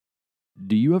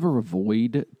Do you ever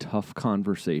avoid tough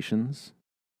conversations?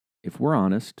 If we're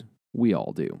honest, we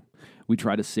all do. We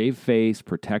try to save face,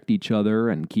 protect each other,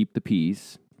 and keep the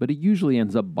peace, but it usually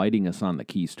ends up biting us on the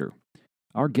keister.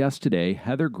 Our guest today,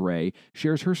 Heather Gray,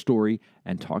 shares her story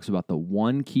and talks about the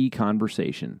one key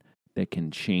conversation that can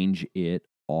change it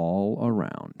all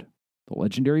around. The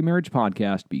Legendary Marriage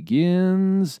Podcast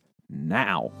begins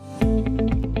now.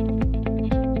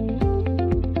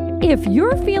 If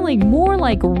you're feeling more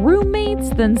like roommates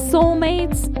than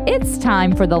soulmates, it's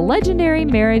time for the Legendary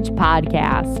Marriage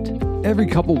Podcast. Every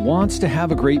couple wants to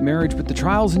have a great marriage, but the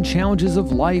trials and challenges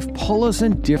of life pull us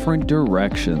in different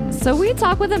directions. So we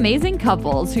talk with amazing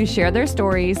couples who share their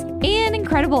stories and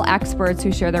incredible experts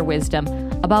who share their wisdom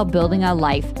about building a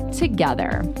life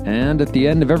together. And at the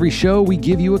end of every show, we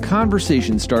give you a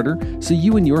conversation starter so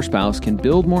you and your spouse can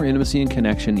build more intimacy and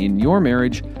connection in your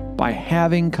marriage by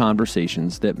having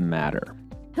conversations that matter.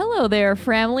 Hello there,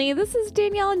 family. This is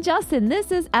Danielle and Justin.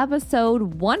 This is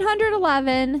episode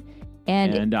 111.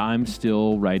 And I'm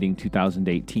still writing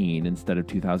 2018 instead of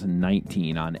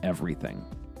 2019 on everything.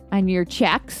 On your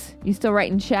checks? You still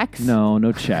writing checks?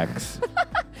 No checks.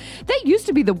 That used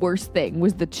to be the worst thing,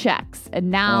 was the checks. And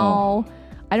now,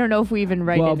 I don't know if we even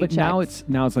write any checks. Well, but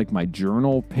now it's like my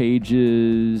journal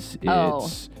pages.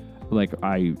 It's like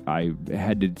I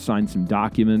had to sign some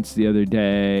documents the other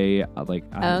day.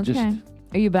 Okay.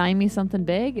 Are you buying me something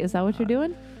big? Is that what you're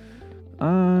doing?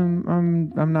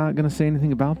 I'm not going to say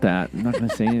anything about that. I'm not going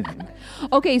to say anything.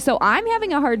 Okay, so I'm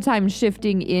having a hard time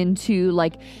shifting into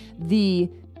like the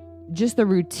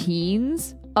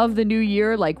routines of the new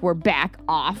year. Like, we're back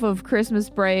off of Christmas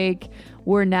break.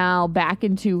 We're now back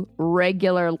into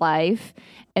regular life.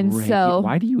 And so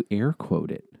why do you air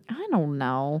quote it? I don't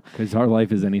know. Because our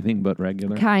life is anything but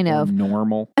regular. Kind of.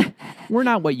 Normal. We're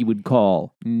not what you would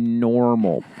call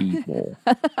normal people.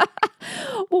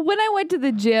 Well, when I went to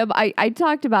the gym, I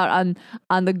talked about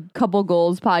on the Couple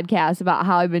Goals podcast about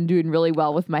how I've been doing really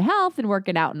well with my health and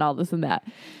working out and all this and that.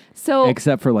 So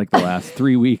except for like the last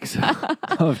 3 weeks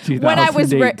of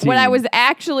 2018. when I was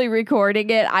actually recording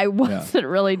it, I wasn't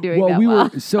really doing that well.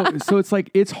 So it's like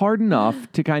it's hard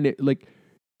enough to kind of like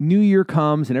New Year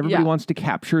comes and everybody wants to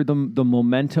capture the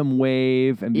momentum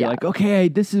wave and be like, okay,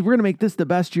 we're gonna make this the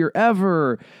best year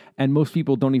ever. And most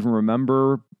people don't even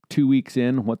remember 2 weeks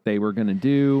in what they were gonna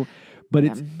do. But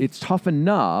it's tough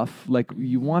enough. Like,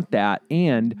 you want that.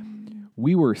 And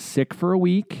we were sick for a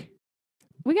week.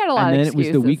 We got a lot of excuses. And then it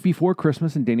was the week before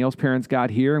Christmas and Danielle's parents got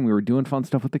here and we were doing fun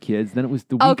stuff with the kids. Then it was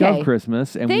the week of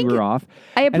Christmas and we were off.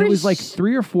 And it was like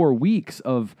 3 or 4 weeks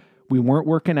of we weren't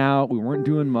working out. We weren't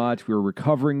doing much. We were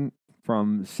recovering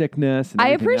from sickness. And I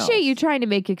appreciate you trying to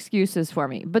make excuses for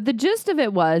me. But the gist of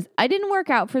it was I didn't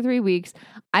work out for 3 weeks.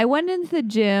 I went into the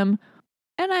gym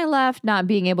and I left not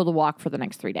being able to walk for the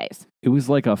next 3 days. It was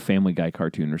like a Family Guy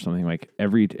cartoon or something. Like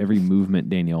every movement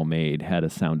Danielle made had a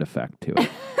sound effect to it.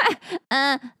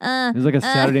 It was like a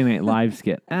Saturday Night Live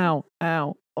skit. Ow,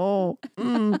 ow, oh,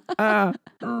 oh.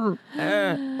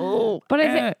 But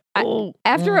I think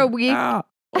after a week, I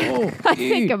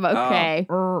think I'm okay.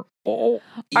 All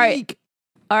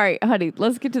right, honey,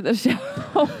 let's get to the show.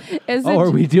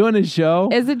 Are we doing a show?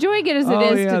 As enjoying it as it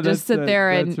is to just sit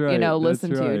there and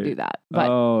listen to you do that. But,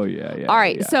 all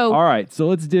right. Yeah. So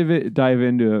let's dive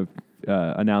into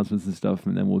announcements and stuff,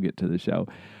 and then we'll get to the show.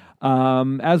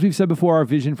 As we've said before, our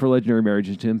vision for Legendary Marriage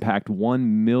is to impact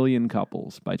 1 million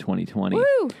couples by 2020. Woo!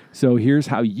 So here's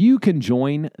how you can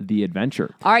join the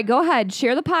adventure. All right, go ahead.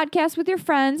 Share the podcast with your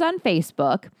friends on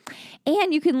Facebook.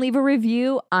 And you can leave a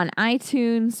review on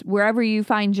iTunes, wherever you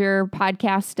find your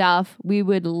podcast stuff. We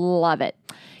would love it.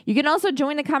 You can also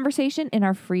join the conversation in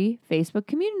our free Facebook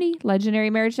community,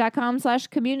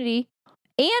 legendarymarriage.com/community.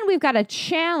 And we've got a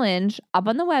challenge up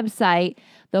on the website,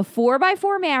 the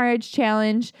 4x4 Marriage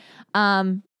Challenge.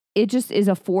 It just is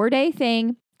a 4-day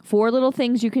thing, 4 little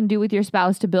things you can do with your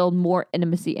spouse to build more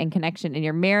intimacy and connection in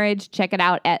your marriage. Check it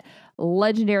out at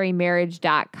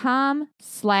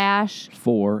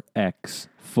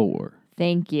legendarymarriage.com/4x4.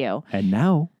 Thank you. And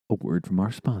now, a word from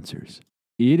our sponsors.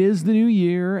 It is the new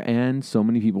year, and so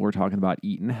many people are talking about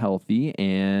eating healthy,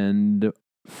 and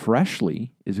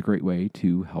Freshly is a great way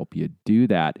to help you do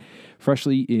that.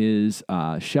 Freshly is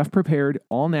chef-prepared,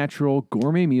 all-natural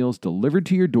gourmet meals delivered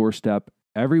to your doorstep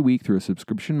every week through a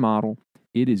subscription model.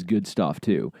 It is good stuff,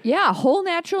 too. Yeah, whole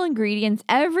natural ingredients.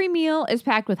 Every meal is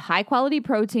packed with high-quality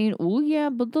protein. Oh, yeah,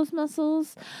 build those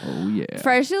muscles. Oh, yeah.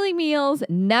 Freshly meals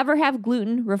never have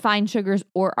gluten, refined sugars,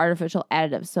 or artificial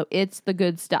additives, so it's the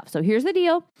good stuff. So here's the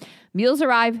deal. Meals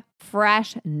arrive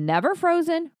fresh, never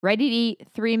frozen, ready to eat,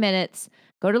 3 minutes.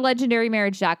 Go to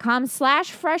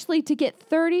legendarymarriage.com/freshly to get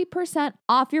 30%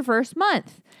 off your first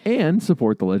month. And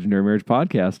support the Legendary Marriage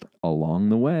Podcast along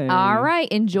the way. All right.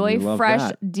 Enjoy We love fresh,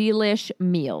 that. delish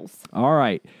meals. All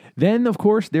right. Then, of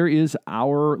course, there is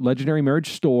our Legendary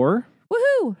Marriage store.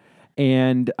 Woohoo!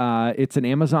 And it's an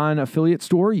Amazon affiliate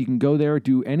store. You can go there,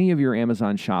 do any of your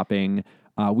Amazon shopping.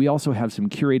 We also have some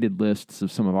curated lists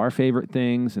of some of our favorite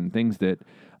things and things that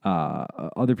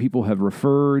other people have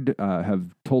referred,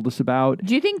 have told us about.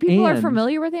 Do you think people are And-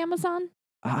 familiar with Amazon?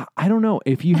 I don't know.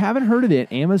 If you haven't heard of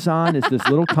it, Amazon is this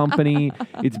little company.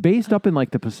 It's based up in like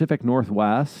the Pacific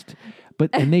Northwest,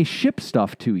 and they ship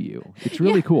stuff to you. It's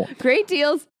really cool. Great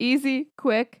deals, easy,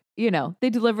 quick.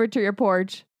 They deliver it to your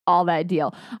porch, all that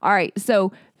deal. All right.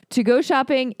 So to go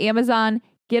shopping, Amazon,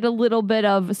 get a little bit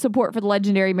of support for the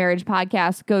Legendary Marriage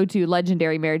Podcast. Go to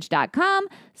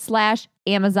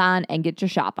legendarymarriage.com/Amazon and get your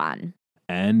shop on.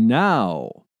 And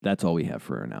now that's all we have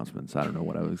for announcements. I don't know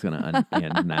what I was going to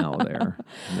end now there.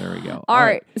 There we go. All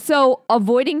right. So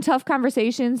avoiding tough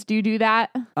conversations, do you do that?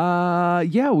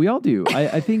 Yeah, we all do.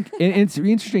 I think and it's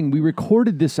interesting. We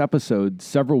recorded this episode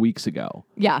several weeks ago,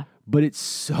 Yeah. but it's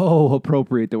so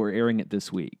appropriate that we're airing it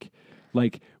this week.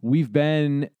 Like, we've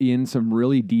been in some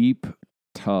really deep,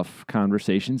 tough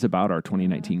conversations about our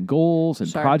 2019 goals and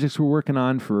Sure. projects we're working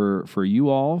on for you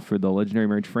all, for the Legendary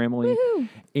Marriage family. Woohoo.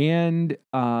 And,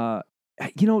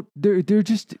 they're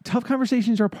just tough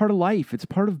conversations are a part of life. It's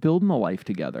part of building a life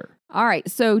together. All right.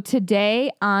 So today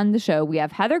on the show, we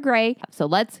have Heather Gray. So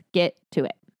let's get to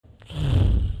it.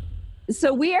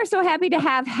 So we are so happy to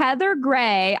have Heather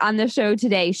Gray on the show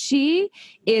today. She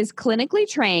is clinically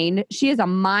trained. She is a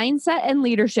mindset and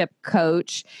leadership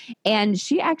coach, and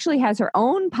she actually has her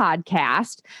own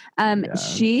podcast.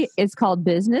 Yes. She is called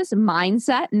Business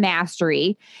Mindset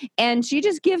Mastery, and she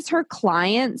just gives her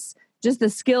clients just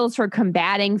the skills for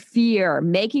combating fear,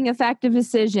 making effective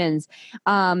decisions,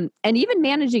 and even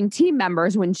managing team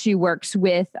members when she works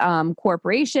with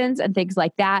corporations and things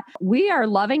like that. We are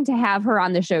loving to have her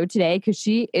on the show today because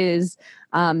she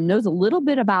knows a little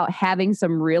bit about having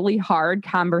some really hard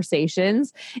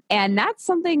conversations. And that's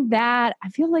something that I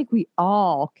feel like we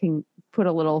all can put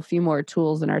a few more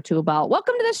tools in our tool belt.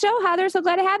 Welcome to the show, Heather. So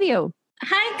glad to have you.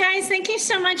 Hi, guys. Thank you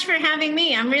so much for having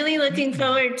me. I'm really looking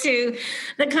forward to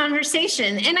the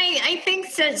conversation. And I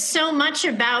think that so much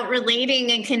about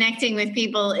relating and connecting with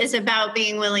people is about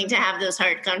being willing to have those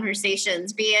hard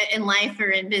conversations, be it in life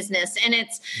or in business. And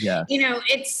it's,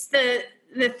 it's the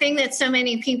thing that so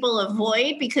many people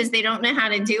avoid because they don't know how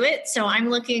to do it. So I'm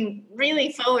looking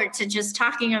really forward to just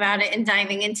talking about it and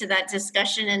diving into that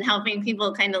discussion and helping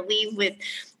people kind of leave with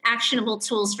actionable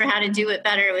tools for how to do it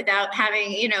better without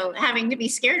having to be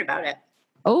scared about it.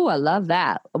 Oh, I love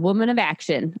that. A woman of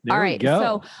action. There All we right. go.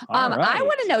 So All right. I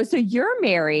want to know, so you're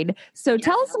married. So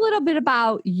tell us a little bit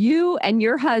about you and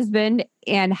your husband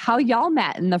and how y'all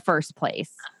met in the first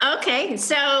place. Okay.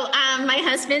 So my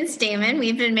husband's Damon.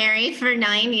 We've been married for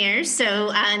 9 years.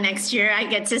 So next year I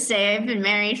get to say I've been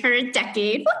married for a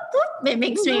decade. Whoop, whoop. It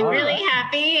makes me really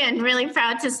happy and really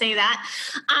proud to say that.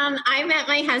 I met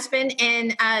my husband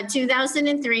in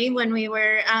 2003 when we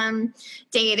were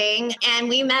dating, and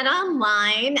we met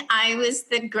online. I was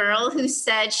the girl who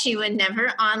said she would never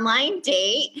online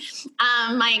date.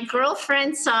 My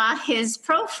girlfriend saw his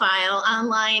profile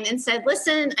online and said,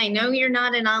 listen, I know you're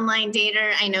not an online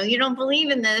dater. I know you don't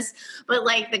believe in this, but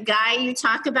like the guy you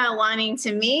talk about wanting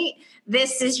to meet,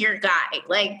 this is your guy.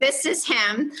 Like, this is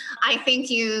him. I think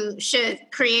you should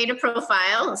create a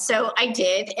profile. So I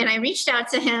did. And I reached out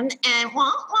to him and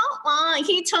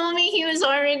he told me he was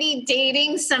already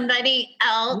dating somebody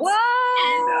else. Whoa!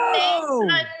 And thanks,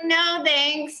 but no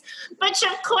thanks. But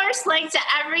of course, like to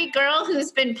every girl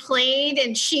who's been played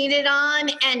and cheated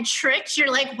on and tricked,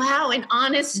 you're like, wow, an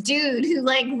honest dude who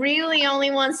like really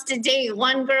only wants to date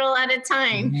one girl at a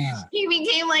time. Yeah. He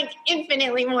became like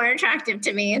infinitely more attractive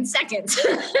to me in seconds.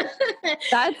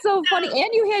 That's so funny. And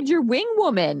you had your wing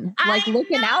woman like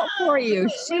looking out for you.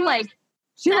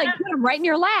 She put him right in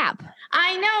your lap.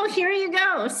 I know. Here you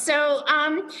go. So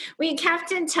we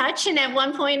kept in touch. And at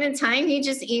one point in time, he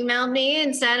just emailed me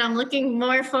and said, I'm looking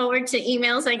more forward to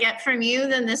emails I get from you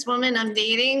than this woman I'm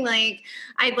dating. Like,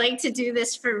 I'd like to do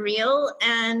this for real.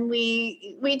 And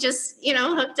we just,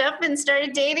 hooked up and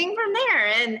started dating from there.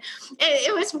 And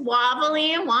it was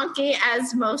wobbly and wonky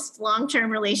as most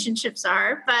long-term relationships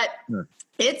are. But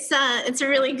it's a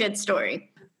really good story.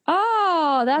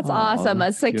 Oh, that's Oh, awesome.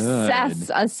 A success.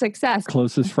 good. A success.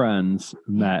 Closest friends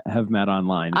have met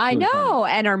online. It's I really know,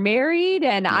 funny. and are married,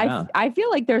 and Yeah. I feel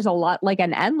like there's a lot, like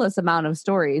an endless amount of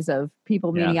stories of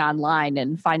people meeting online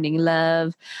and finding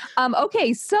love.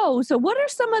 Okay, so what are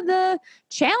some of the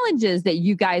challenges that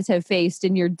you guys have faced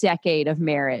in your decade of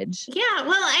marriage? Yeah,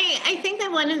 well, I think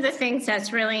that one of the things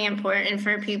that's really important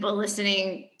for people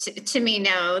listening to me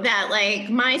know that like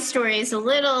my story is a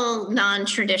little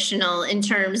non-traditional in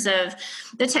terms of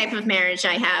the type of marriage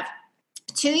I have.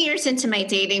 2 years into my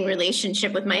dating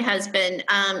relationship with my husband,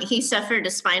 he suffered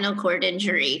a spinal cord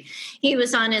injury. He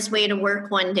was on his way to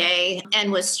work one day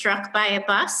and was struck by a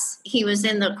bus. He was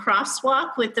in the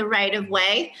crosswalk with the right of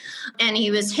way, and he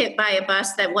was hit by a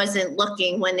bus that wasn't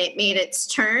looking when it made its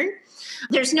turn.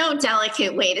 There's no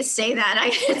delicate way to say that.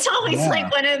 It's always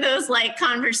like one of those like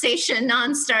conversation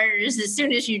non-starters as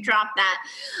soon as you drop that.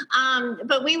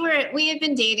 But we had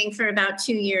been dating for about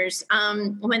 2 years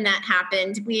when that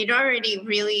happened. We had already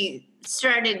really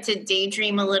started to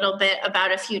daydream a little bit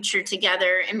about a future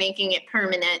together and making it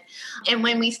permanent. And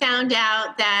when we found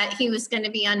out that he was going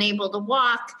to be unable to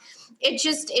walk, it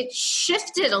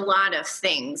shifted a lot of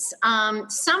things.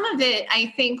 Some of it,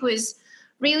 I think, was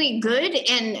really good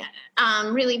and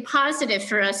really positive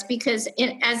for us because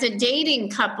as a dating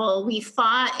couple, we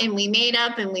fought and we made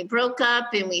up and we broke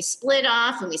up and we split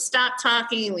off and we stopped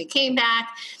talking and we came back.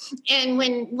 And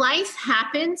when life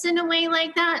happens in a way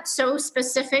like that, so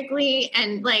specifically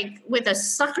and like with a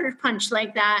sucker punch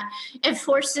like that, it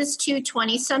forces two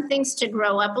 20-somethings to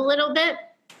grow up a little bit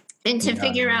and to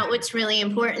figure out what's really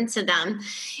important to them.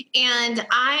 And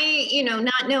I,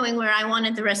 not knowing where I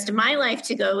wanted the rest of my life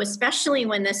to go, especially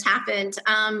when this happened,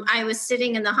 I was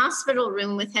sitting in the hospital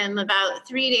room with him about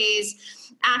 3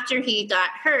 days after he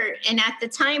got hurt. And at the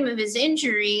time of his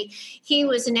injury, he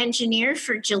was an engineer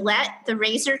for Gillette, the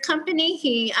razor company.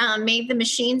 He made the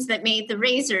machines that made the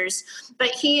razors, but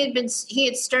he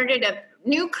had started a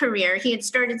new career. He had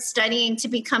started studying to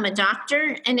become a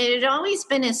doctor, and it had always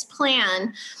been his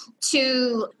plan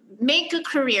to make a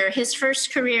career, his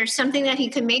first career, something that he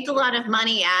could make a lot of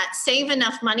money at, save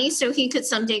enough money so he could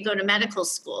someday go to medical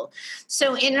school.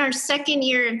 So in our second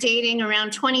year of dating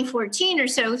around 2014 or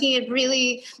so, he had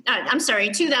really,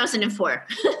 2004,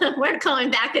 we're going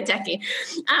back a decade.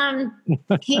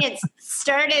 He had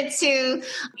started to,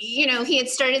 he had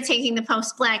started taking the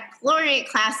post-baccalaureate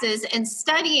classes and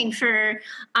studying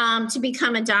to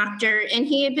become a doctor. And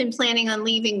he had been planning on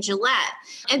leaving Gillette.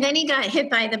 And then he got hit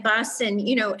by the bus and,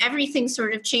 everything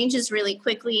sort of changes really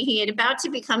quickly. He had about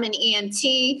to become an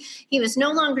EMT. He was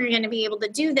no longer going to be able to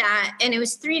do that. And it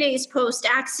was 3 days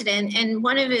post-accident. And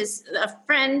a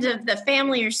friend of the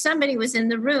family or somebody was in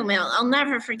the room. I'll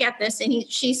never forget this. And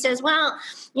she says, well,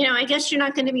 I guess you're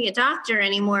not going to be a doctor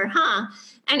anymore, huh?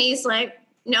 And he's like,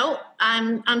 no,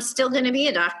 I'm still going to be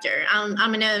a doctor. I'm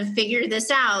going to figure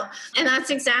this out. And that's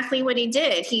exactly what he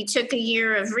did. He took a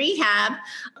year of rehab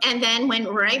and then went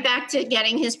right back to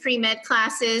getting his pre-med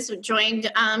classes,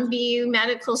 joined BU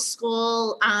Medical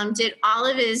School, did all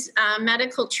of his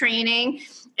medical training,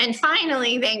 and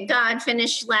finally, thank God,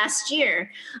 finished last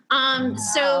year.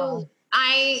 So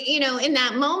I, in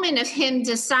that moment of him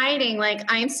deciding, like,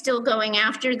 I'm still going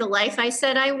after the life I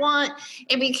said I want,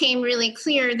 it became really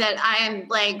clear that I'm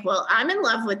like, well, I'm in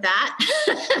love with that.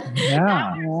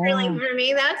 That was really, for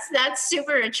me, that's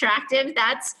super attractive.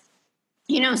 That's,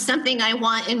 something I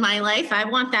want in my life. I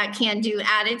want that can-do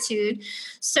attitude.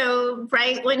 So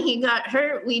right when he got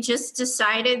hurt, we just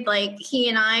decided like he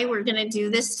and I were going to do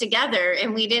this together.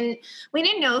 And we didn't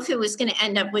know if it was going to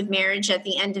end up with marriage at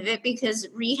the end of it, because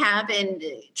rehab and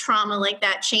trauma like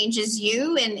that changes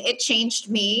you, and it changed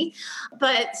me.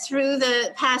 But through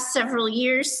the past several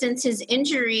years since his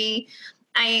injury,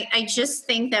 I just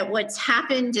think that what's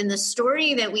happened in the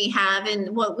story that we have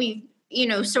and what we've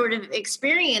sort of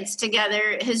experienced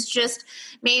together has just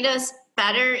made us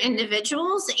better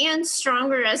individuals and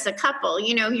stronger as a couple.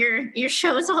 Your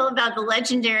show is all about the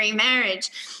legendary marriage.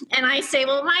 And I say,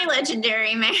 well, my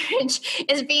legendary marriage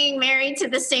is being married to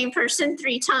the same person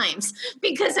 3 times,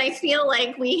 because I feel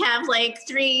like we have like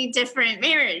 3 different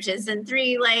marriages and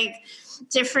 3 like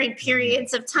different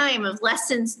periods of time of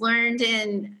lessons learned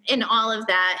in all of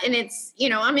that. And it's,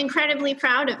 I'm incredibly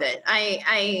proud of it.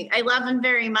 I love him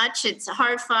very much. It's a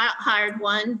hard fought, hard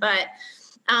one, but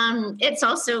it's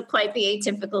also quite the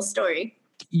atypical story.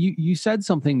 You said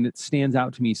something that stands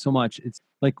out to me so much. It's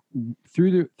like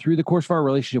through the course of our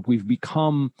relationship, we've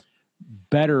become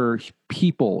better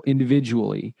people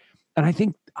individually. And I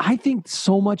think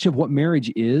so much of what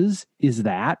marriage is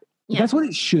that. Yeah. That's what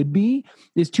it should be,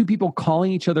 is 2 people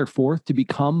calling each other forth to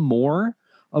become more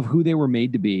of who they were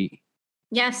made to be.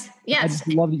 Yes. I Yes. just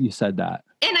love that you said that.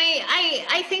 And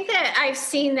I think that I've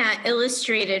seen that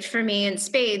illustrated for me in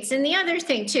spades. And the other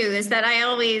thing too is that I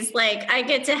always I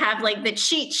get to have like the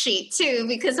cheat sheet too,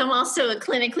 because I'm also a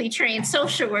clinically trained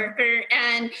social worker.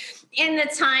 And in the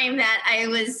time that I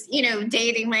was,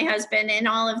 dating my husband and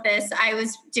all of this, I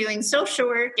was doing social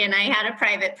work and I had a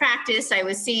private practice. I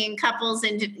was seeing couples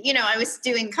and, I was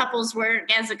doing couples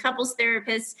work as a couples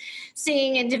therapist,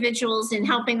 seeing individuals and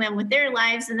helping them with their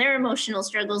lives and their emotional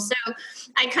struggles. So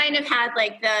I kind of had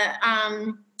like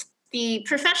the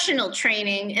professional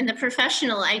training and the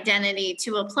professional identity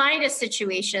to apply to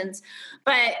situations.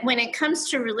 But when it comes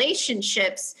to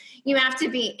relationships, you have to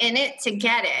be in it to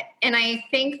get it. And I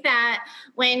think that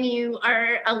when you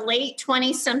are a late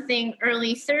 20-something,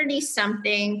 early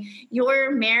 30-something,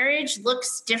 your marriage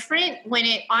looks different when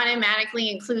it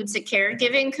automatically includes a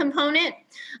caregiving component,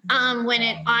 when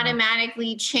it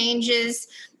automatically changes.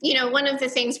 One of the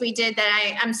things we did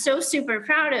that I'm so super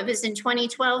proud of is in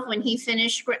 2012, when he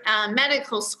finished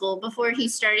medical school, before he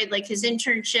started like his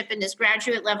internship and his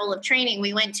graduate level of training,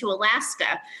 we went to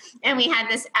Alaska and we had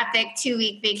this epic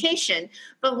 2-week vacation.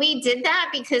 But we did that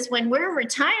because when we're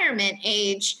retirement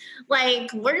age,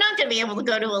 we're not going to be able to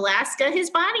go to Alaska. His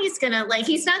body's going to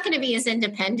he's not going to be as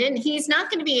independent. He's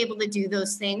not going to be able to do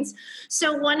those things.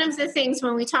 So one of the things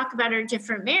when we talk about our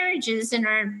different marriages and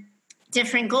our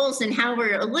different goals and how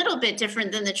we're a little bit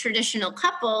different than the traditional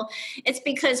couple, it's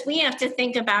because we have to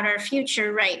think about our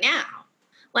future right now.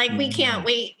 We can't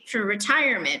wait for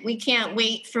retirement. We can't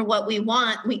wait for what we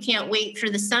want. We can't wait for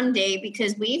the someday,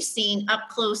 because we've seen up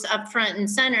close, up front and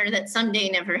center that someday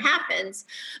never happens.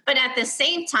 But at the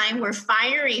same time, we're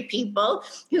fiery people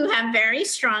who have very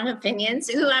strong opinions,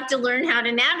 who have to learn how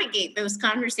to navigate those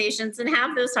conversations and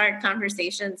have those hard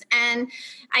conversations. And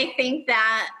I think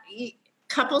that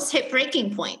couples hit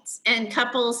breaking points and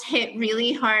couples hit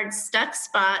really hard stuck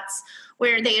spots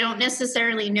where they don't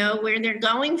necessarily know where they're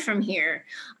going from here,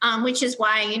 which is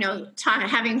why,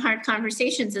 having hard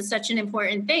conversations is such an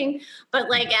important thing.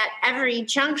 But at every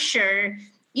juncture,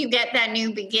 you get that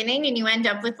new beginning and you end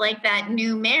up with that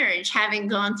new marriage, having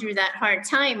gone through that hard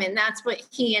time. And that's what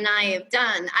he and I have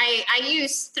done. I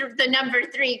use the number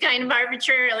 3 kind of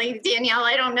arbitrarily, Danielle.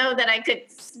 I don't know that I could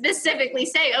specifically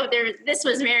say, this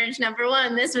was marriage number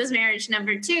 1, this was marriage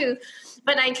number 2.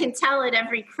 But I can tell at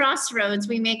every crossroads,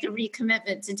 we make a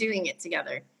recommitment to doing it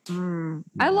together.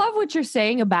 I love what you're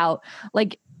saying about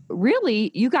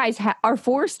really, you guys are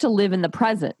forced to live in the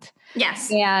present.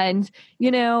 Yes. And,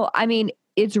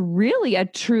 it's really a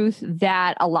truth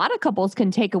that a lot of couples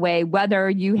can take away, whether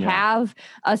you have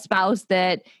a spouse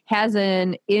that has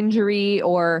an injury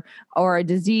or a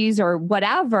disease or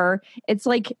whatever. It's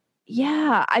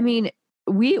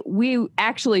we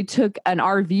actually took an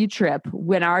RV trip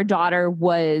when our daughter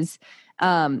was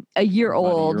a year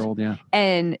old,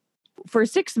 and for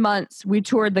 6 months we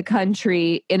toured the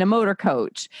country in a motor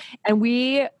coach, and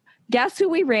guess who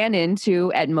we ran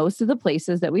into at most of the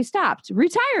places that we stopped?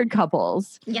 Retired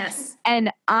couples. Yes.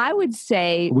 And I would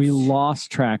say we lost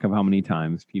track of how many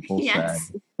times people said.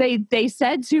 They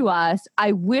said to us,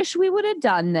 I wish we would have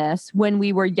done this when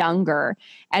we were younger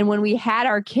and when we had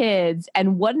our kids,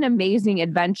 and what an amazing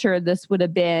adventure this would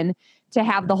have been to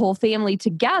have the whole family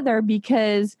together,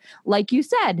 because like you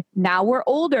said, now we're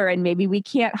older and maybe we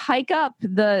can't hike up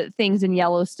the things in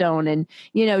Yellowstone and,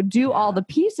 do all the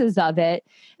pieces of it.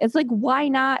 It's why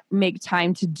not make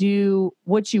time to do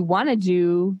what you want to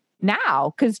do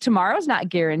now? Because tomorrow's not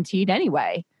guaranteed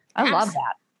anyway. I love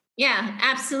that. Yeah,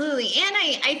 absolutely. And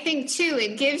I think too,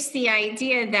 it gives the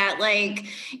idea that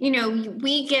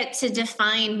we get to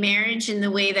define marriage in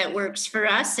the way that works for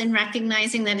us, and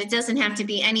recognizing that it doesn't have to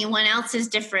be anyone else's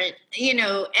different,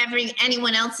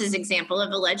 anyone else's example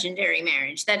of a legendary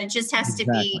marriage, that it just has to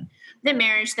be the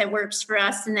marriage that works for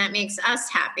us and that makes us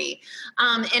happy.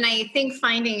 And I think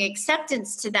finding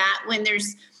acceptance to that when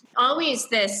there's always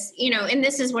this, and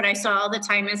this is what I saw all the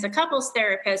time as a couples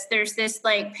therapist, there's this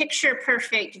picture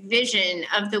perfect vision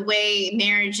of the way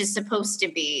marriage is supposed to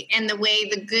be, and the way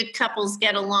the good couples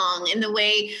get along, and the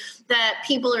way that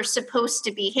people are supposed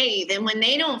to behave. And when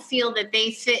they don't feel that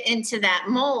they fit into that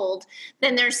mold,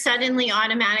 then they're suddenly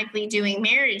automatically doing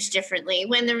marriage differently.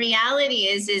 When the reality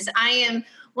is I am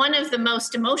one of the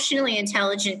most emotionally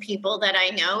intelligent people that I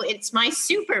know. It's my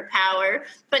superpower,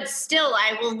 but still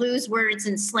I will lose words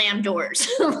and slam doors.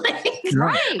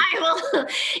 I will,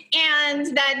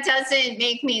 and that doesn't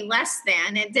make me less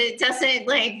than. It doesn't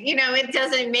it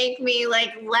doesn't make me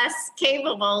less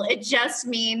capable. It just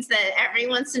means that every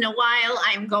once in a while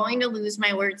I'm going to lose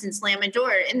my words and slam a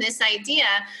door. And this idea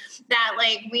that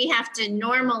we have to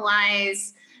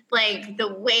normalize like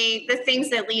the things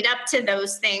that lead up to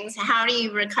those things. How do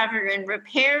you recover and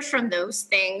repair from those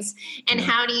things? And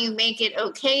how do you make it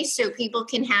okay so people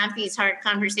can have these hard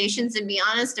conversations and be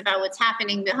honest about what's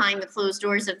happening behind the closed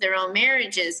doors of their own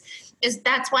marriages?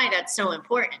 That's why that's so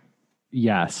important.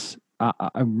 Yes. I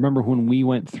remember when we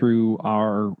went through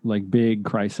our like big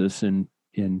crisis in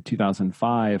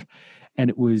 2005, and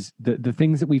it was the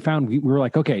things that we found, we were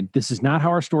like, okay, this is not how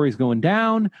our story is going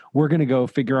down. We're going to go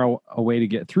figure out a way to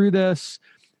get through this.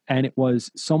 And it was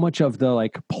so much of the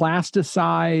like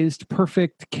plasticized,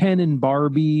 perfect Ken and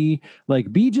Barbie,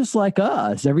 like be just like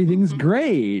us. Everything's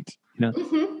great. You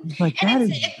know, like that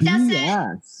is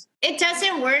BS. It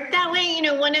doesn't work that way. You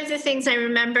know, one of the things I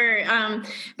remember,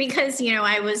 because, you know,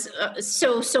 I was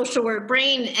so social work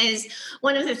brain, is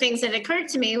one of the things that occurred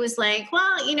to me was like,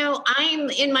 well, you know, I'm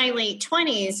in my late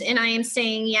 20s and I am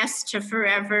saying yes to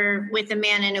forever with a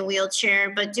man in a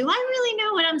wheelchair. But do I really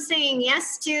know what I'm saying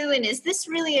yes to? And is this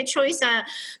really a choice that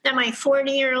my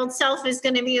 40-year-old self is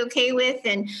going to be okay with?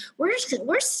 And we're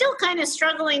still kind of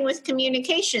struggling with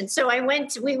communication. So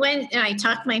we went and I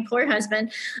talked my poor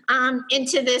husband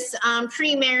into this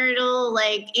premarital,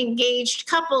 like engaged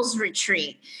couples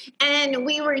retreat. And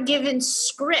we were given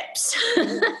scripts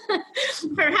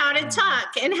for how to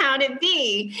talk and how to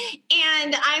be.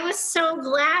 And I was so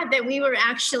glad that we were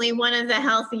actually one of the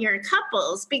healthier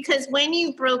couples, because when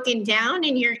you've broken down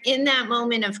and you're in that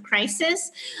moment of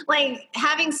crisis, like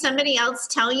having somebody else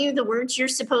tell you the words you're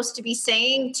supposed to be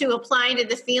saying to apply to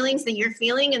the feelings that you're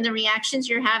feeling and the reactions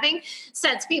you're having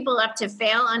sets people up to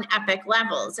fail on epic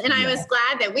levels. And I was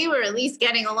glad that we were at least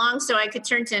getting along so I could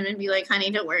turn to him and be like,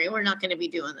 honey, don't worry, we're not going to be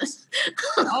doing this.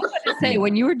 I was going to say,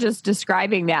 when you were just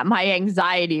describing that, my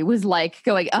anxiety was like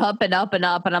going up and up and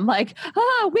up. And I'm like,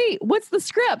 wait, what's the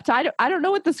script? I don't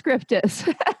know what the script is.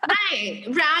 Right.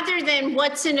 Rather than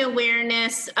what's an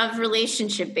awareness of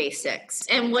relationship basics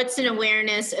and what's an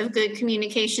awareness of good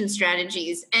communication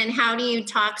strategies, and how do you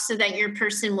talk so that your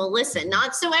person will listen?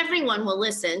 Not so everyone will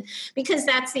listen, because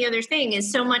that's the other thing,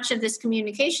 is so much of this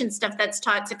communication stuff that's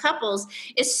taught to couples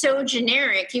is so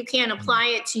generic. You can't apply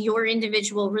it to your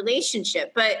individual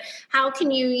relationship. But how can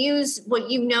you use what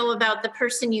you know about the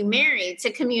person you married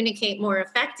to communicate more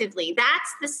effectively?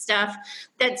 That's the stuff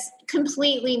that's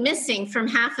completely missing from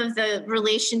half of the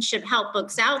relationship help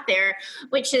books out there,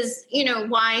 which is, you know,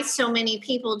 why so many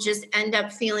people just end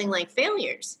up feeling like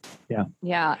failures.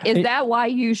 Yeah. Is that why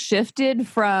you shifted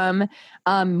from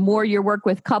more your work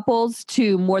with couples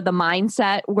to more the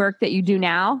mindset work that you do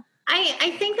now?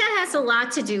 I think that has a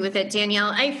lot to do with it,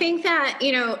 Danielle. I think that,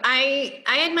 you know, I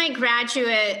had my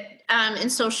graduate in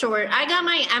social work. I got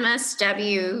my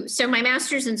MSW, so my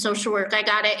master's in social work, I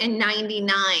got it in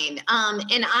 99.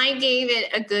 And I gave it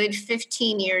a good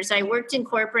 15 years. I worked in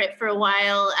corporate for a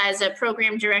while as a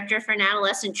program director for an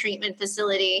adolescent treatment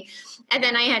facility. And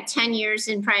then I had 10 years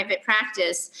in private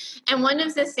practice. And one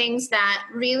of the things that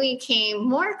really came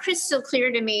more crystal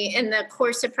clear to me in the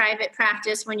course of private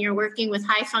practice, when you're working with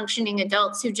high functioning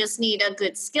adults who just need a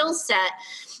good skill set,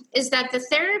 is that the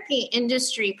therapy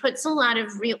industry puts a lot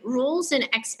of rules and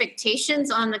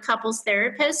expectations on the couples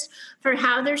therapist for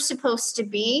how they're supposed to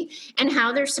be and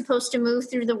how they're supposed to move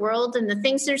through the world and the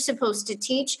things they're supposed to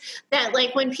teach. That,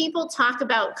 like, when people talk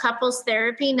about couples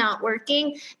therapy not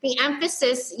working, the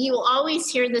emphasis, you will always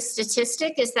hear the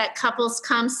statistic, is that couples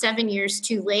come 7 years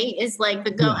too late, is like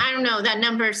the go. I don't know, that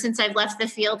number since I've left the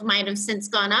field might have since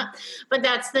gone up, but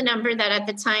that's the number that at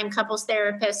the time couples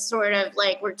therapists sort of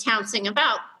like were touncing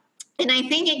about. And I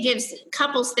think it gives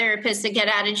couples therapists a get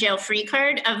out of jail free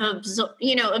card of,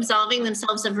 absolving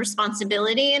themselves of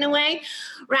responsibility in a way,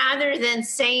 rather than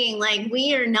saying, like,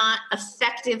 we are not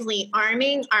effectively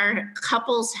arming our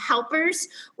couples helpers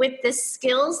with the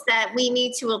skills that we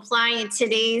need to apply in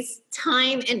today's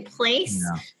time and place.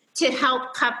 To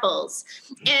help couples.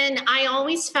 And I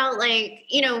always felt like,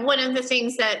 you know, one of the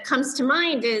things that comes to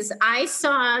mind is I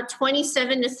saw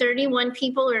 27 to 31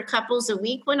 people or couples a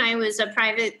week when I was a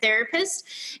private therapist.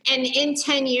 And in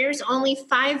 10 years, only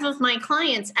 5 of my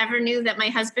clients ever knew that my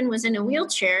husband was in a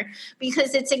wheelchair,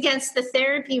 because it's against the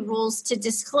therapy rules to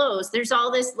disclose. There's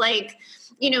all this, like,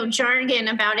 jargon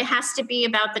about it has to be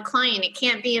about the client. It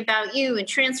can't be about you, and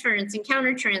transference and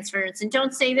countertransference, and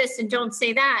don't say this and don't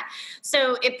say that.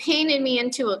 So it painted me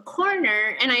into a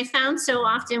corner. And I found so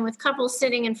often with couples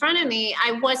sitting in front of me,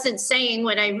 I wasn't saying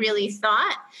what I really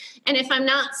thought. And if I'm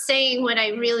not saying what I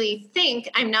really think,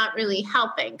 I'm not really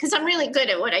helping, because I'm really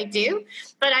good at what I do.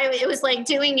 But it was like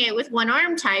doing it with one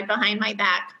arm tied behind my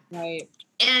back. Right.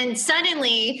 And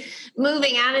suddenly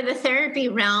moving out of the therapy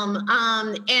realm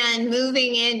and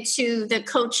moving into the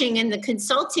coaching and the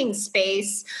consulting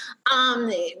space,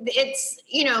 it's,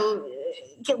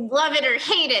 love it or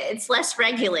hate it, it's less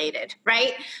regulated,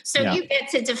 right? So you get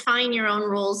to define your own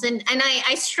rules. And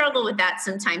I struggle with that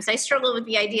sometimes. I struggle with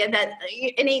the idea that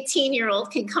an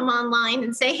 18-year-old can come online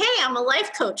and say, hey, I'm a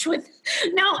life coach with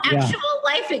no actual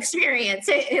life experience.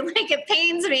 It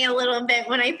pains me a little bit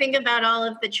when I think about all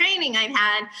of the training I've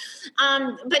had.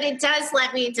 But it does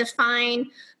let me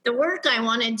define the work I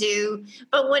want to do.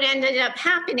 But what ended up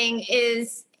happening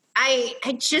is I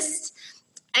just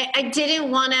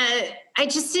didn't want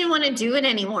to do it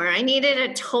anymore. I needed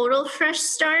a total fresh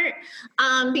start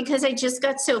because I just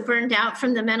got so burned out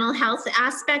from the mental health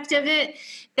aspect of it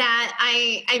that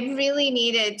I really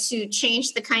needed to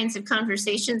change the kinds of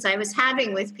conversations I was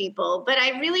having with people. But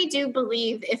I really do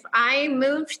believe if I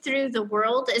moved through the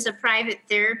world as a private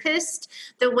therapist,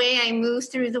 the way I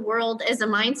moved through the world as a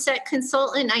mindset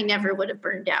consultant, I never would have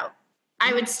burned out.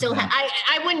 I would still have,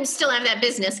 I wouldn't still have that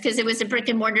business because it was a brick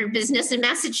and mortar business in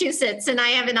Massachusetts and I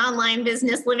have an online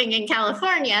business living in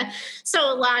California.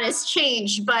 So a lot has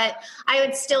changed, but I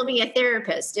would still be a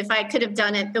therapist if I could have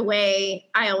done it the way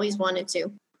I always wanted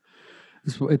to.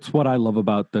 It's what I love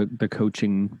about the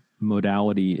coaching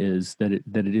modality is that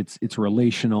it's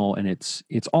relational and it's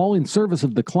all in service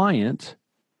of the client,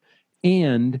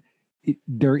 and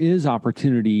there is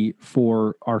opportunity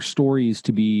for our stories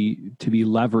to be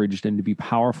leveraged and to be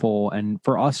powerful, and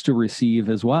for us to receive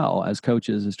as well as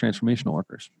coaches, as transformational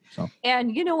workers. So,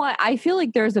 and you know what? I feel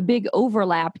like there's a big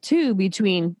overlap too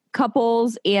between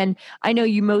couples, and I know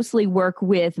you mostly work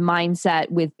with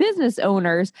mindset with business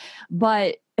owners,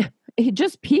 but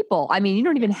just people. I mean, you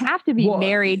don't even have to be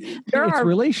married. It's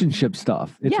relationship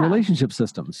stuff. It's relationship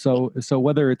systems. So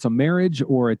whether it's a marriage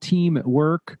or a team at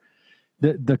work,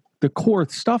 the core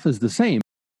stuff is the same.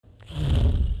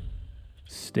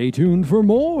 Stay tuned for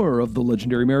more of the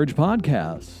Legendary Marriage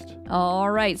Podcast. All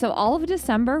right. So all of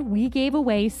December, we gave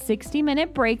away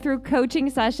 60-minute breakthrough coaching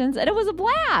sessions, and it was a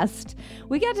blast.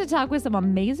 We got to talk with some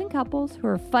amazing couples who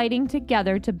are fighting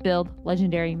together to build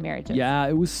legendary marriages. Yeah,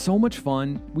 it was so much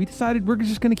fun. We decided we're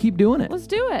just going to keep doing it. Let's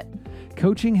do it.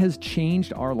 Coaching has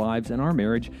changed our lives and our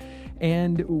marriage.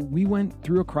 And we went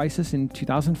through a crisis in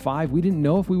 2005. We didn't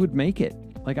know if we would make it.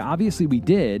 Like, obviously we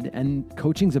did. And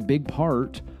coaching's a big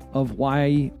part of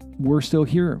why we're still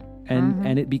here.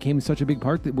 And it became such a big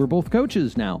part that we're both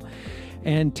coaches now.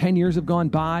 And 10 years have gone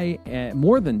by,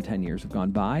 more than 10 years have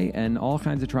gone by, and all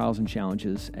kinds of trials and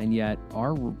challenges. And yet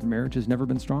our marriage has never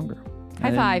been stronger.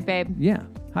 High five, babe. Yeah,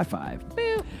 high five.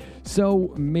 Boo.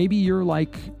 So maybe you're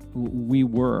like we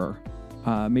were.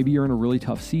 Maybe you're in a really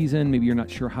tough season. Maybe you're not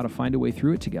sure how to find a way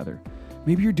through it together.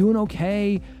 Maybe you're doing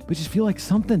okay, but just feel like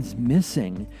something's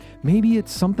missing. Maybe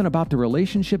it's something about the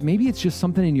relationship. Maybe it's just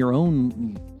something in your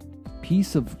own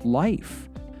piece of life.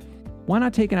 Why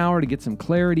not take an hour to get some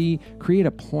clarity, create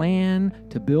a plan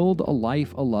to build a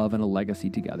life, a love, and a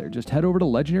legacy together? Just head over to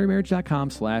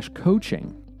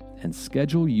legendarymarriage.com/coaching and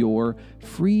schedule your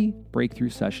free breakthrough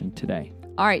session today.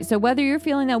 All right. So whether you're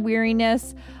feeling that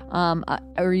weariness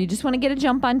or you just want to get a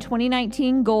jump on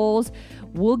 2019 goals,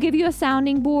 we'll give you a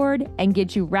sounding board and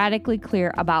get you radically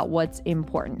clear about what's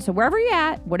important. So wherever you're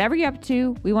at, whatever you're up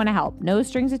to, we want to help. No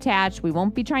strings attached. We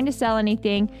won't be trying to sell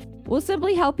anything. We'll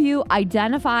simply help you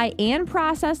identify and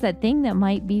process that thing that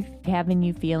might be having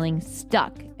you feeling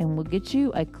stuck. And we'll get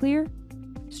you a clear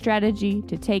strategy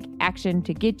to take action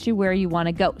to get you where you want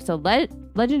to go. So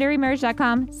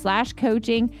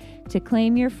legendarymarriage.com/coaching to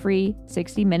claim your free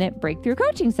 60-minute breakthrough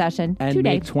coaching session and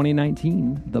today. Make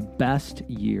 2019 the best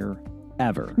year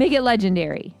ever. Make it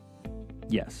legendary.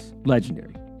 Yes,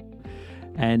 legendary.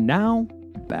 And now,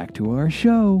 back to our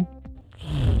show.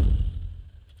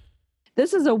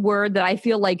 This is a word that I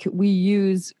feel like we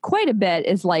use quite a bit,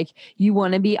 is like, you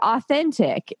want to be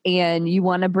authentic and you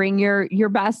want to bring your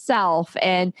best self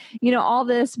and, all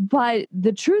this. But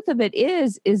the truth of it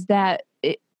is that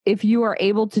if you are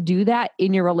able to do that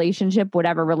in your relationship,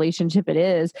 whatever relationship it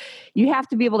is, you have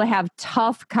to be able to have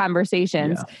tough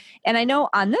conversations. Yeah. And I know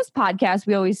on this podcast,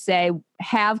 we always say,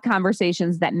 have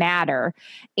conversations that matter.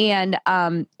 And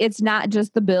it's not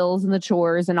just the bills and the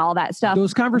chores and all that stuff.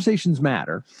 Those conversations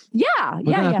matter. Yeah. But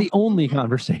they're not the only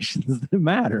conversations that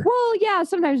matter. Well, yeah,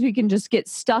 sometimes we can just get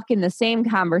stuck in the same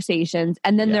conversations.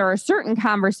 And then there are certain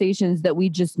conversations that we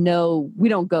just know we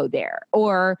don't go there.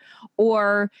 Or,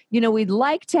 we'd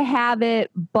like to have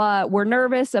it, but we're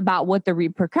nervous about what the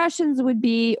repercussions would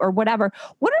be or whatever.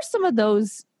 What are some of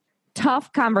those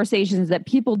tough conversations that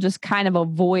people just kind of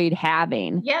avoid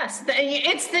having. Yes,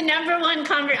 it's the number one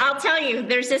I'll tell you,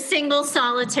 there's a single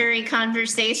solitary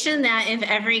conversation that if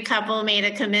every couple made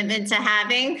a commitment to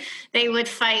having, they would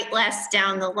fight less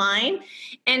down the line.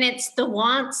 And it's the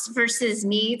wants versus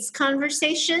needs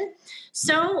conversation.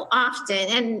 So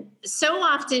often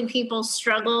people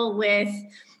struggle with,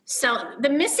 so the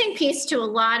missing piece to a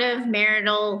lot of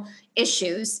marital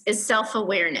issues is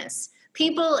self-awareness.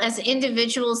 People as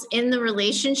individuals in the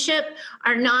relationship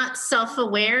are not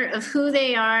self-aware of who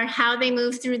they are, how they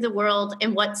move through the world,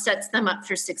 and what sets them up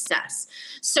for success.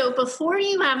 So before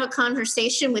you have a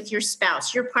conversation with your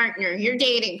spouse, your partner, your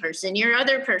dating person, your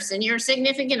other person, your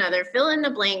significant other, fill in the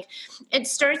blank, it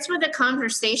starts with a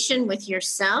conversation with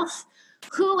yourself.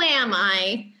 Who am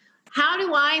I? How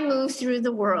do I move through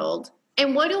the world?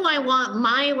 And what do I want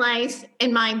my life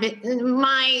and my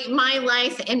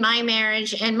life and my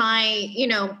marriage and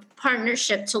my,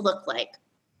 partnership to look like?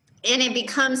 And it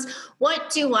becomes, what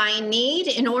do I need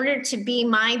in order to be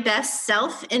my best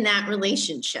self in that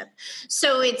relationship?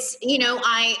 So it's, we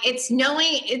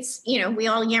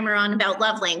all yammer on about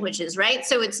love languages, right?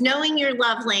 So it's knowing your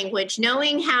love language,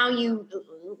 knowing how you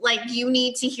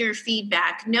need to hear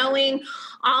feedback, knowing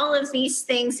all of these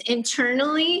things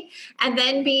internally, and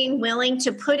then being willing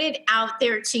to put it out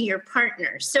there to your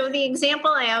partner. So the example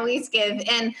I always give,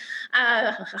 and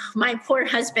my poor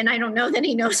husband, I don't know that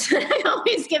he knows that I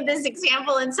always give this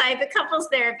example inside the couples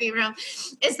therapy room,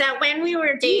 is that when we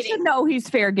were dating. You should know he's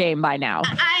fair game by now.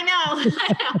 I know.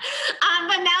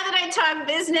 But now that I talk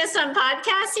business on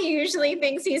podcasts, he usually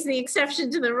thinks he's the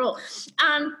exception to the rule.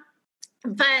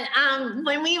 But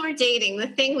when we were dating, the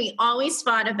thing we always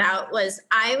fought about was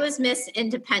I was Miss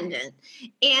Independent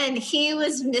and he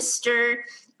was Mr.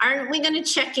 Aren't we going to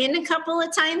check in a couple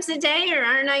of times a day, or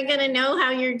aren't I going to know how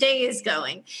your day is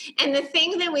going? And the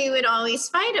thing that we would always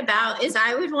fight about is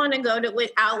I would want to go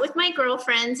out with my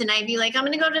girlfriends, and I'd be like, I'm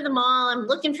going to go to the mall. I'm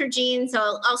looking for jeans.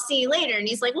 I'll see you later. And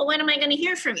he's like, well, when am I going to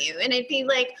hear from you? And I'd be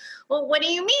like, well, what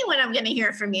do you mean when I'm going to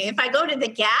hear from you? If I go to the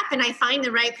Gap and I find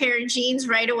the right pair of jeans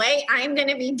right away, I'm going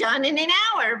to be done in an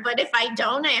hour. But if I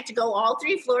don't, I have to go all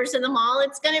 3 floors of the mall.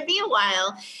 It's going to be a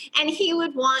while. And he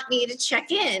would want me to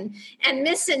check in. And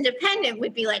Miss Independent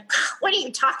would be like, what are you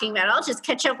talking about? I'll just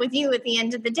catch up with you at the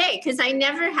end of the day. Because I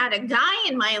never had a guy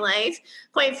in my life,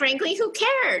 quite frankly, who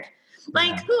cared.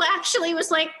 Who actually was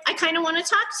like, I kind of want to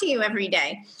talk to you every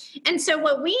day. And so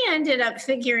what we ended up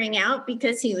figuring out,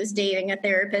 because he was dating a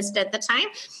therapist at the time,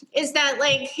 is that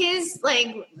his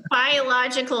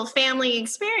biological family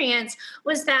experience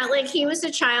was that he was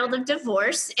a child of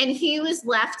divorce, and he was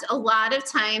left a lot of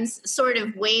times sort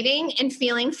of waiting and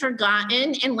feeling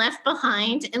forgotten and left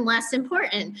behind and less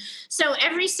important. So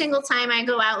every single time I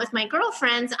go out with my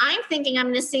girlfriends, I'm thinking I'm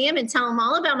going to see him and tell him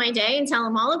all about my day and tell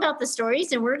him all about the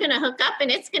stories, and we're going to hook up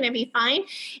and it's going to be fine.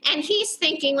 And he's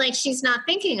thinking she's not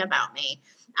thinking about me.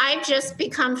 I've just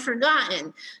become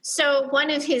forgotten. So one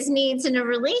of his needs in a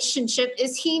relationship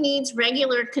is he needs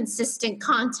regular, consistent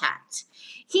contact.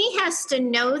 He has to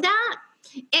know that.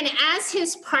 And as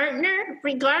his partner,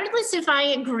 regardless if I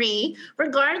agree,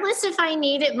 regardless if I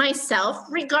need it myself,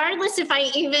 regardless if I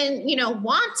even,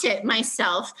 want it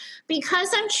myself, because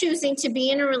I'm choosing to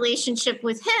be in a relationship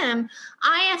with him,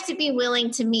 I have to be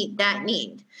willing to meet that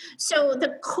need. So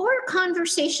the core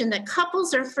conversation that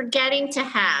couples are forgetting to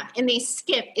have and they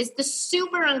skip is the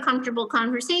super uncomfortable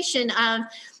conversation of,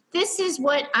 this is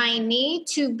what I need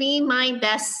to be my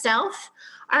best self.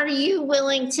 Are you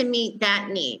willing to meet that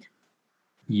need?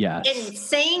 Yes. And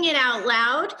saying it out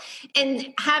loud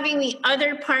and having the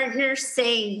other partner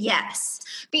say yes.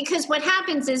 Because what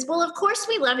happens is, well, of course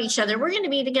we love each other. We're going to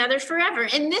be together forever.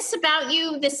 And this about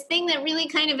you, this thing that really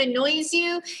kind of annoys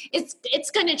you,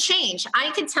 it's going to change.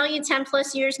 I can tell you 10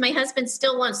 plus years, my husband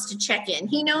still wants to check in.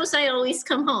 He knows I always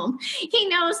come home. He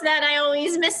knows that I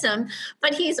always miss him,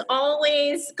 but he's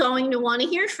always going to want to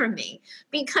hear from me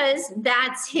because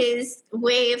that's his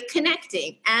way of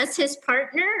connecting. As his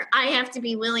partner, I have to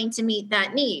be willing to meet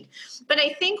that need. But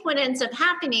I think what ends up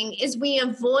happening is we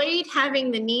avoid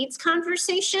having the needs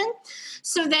conversation.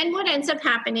 So then what ends up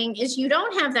happening is you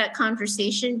don't have that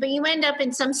conversation, but you end up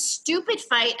in some stupid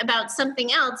fight about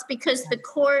something else because the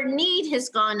core need has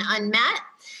gone unmet.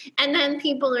 And then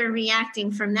people are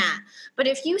reacting from that. But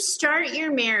if you start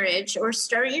your marriage or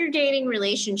start your dating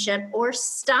relationship or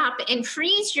stop and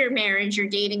freeze your marriage or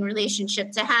dating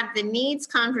relationship to have the needs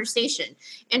conversation,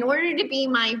 in order to be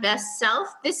my best self,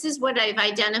 this is what I've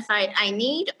identified I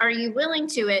need. Are you willing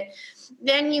to it?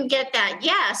 Then you get that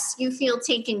yes, you feel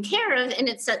taken care of, and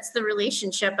it sets the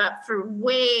relationship up for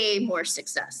way more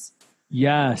success.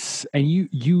 Yes. And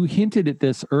you hinted at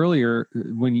this earlier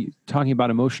when you talking about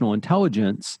emotional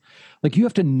intelligence. Like you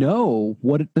have to know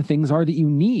what the things are that you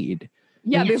need.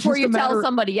 Yeah, And it's before just you a tell matter-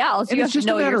 somebody else, and you it's have to just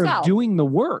know a matter yourself. of doing the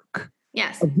work.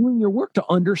 Yes. Of doing your work to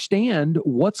understand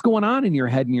what's going on in your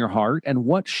head and your heart and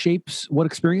what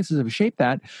experiences have shaped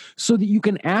that so that you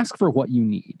can ask for what you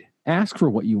need, ask for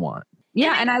what you want.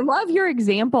 Yeah, and I love your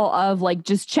example of like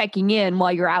just checking in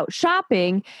while you're out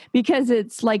shopping, because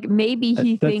it's like maybe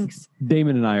he thinks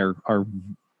Damon and I are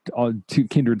two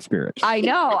kindred spirits. I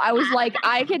know. I was like,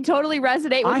 I can totally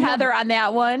resonate with Heather on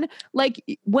that one. Like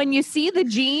when you see the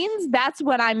jeans, that's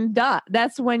when I'm done.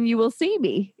 That's when you will see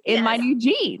me in my new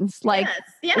jeans. Like,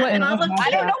 yes. Yeah. And I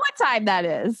don't know what time that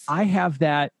is. I have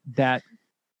that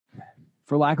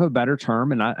for lack of a better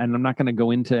term, and I'm not going to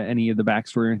go into any of the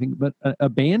backstory or anything, but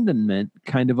abandonment,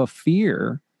 kind of a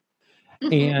fear,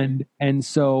 and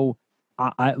so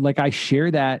I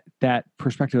share that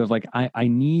perspective of like I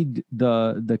need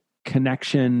the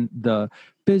connection, the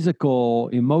physical,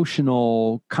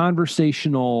 emotional,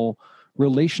 conversational,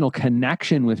 relational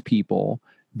connection with people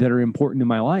that are important in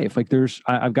my life. Like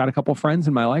I've got a couple friends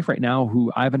in my life right now who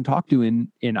I haven't talked to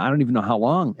in I don't even know how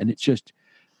long, and it's just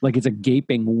like it's a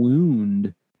gaping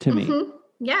wound to me.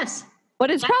 Yes, but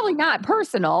it's probably not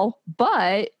personal,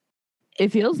 but it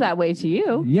feels that way to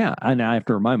you. Yeah, and I have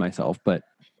to remind myself, but.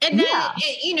 And then,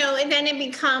 and then it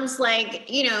becomes like,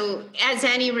 as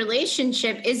any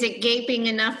relationship, is it gaping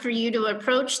enough for you to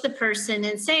approach the person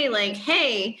and say like,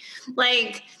 hey,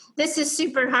 like, this is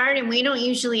super hard and we don't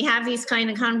usually have these kind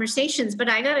of conversations, but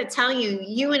I got to tell you,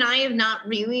 you and I have not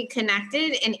really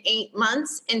connected in 8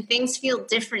 months and things feel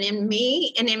different in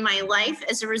me and in my life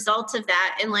as a result of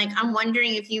that. And like, I'm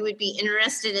wondering if you would be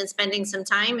interested in spending some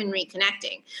time and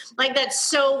reconnecting. Like that's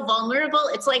so vulnerable.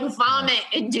 It's like vomit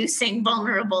inducing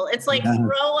vulnerable. It's like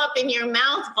throw up in your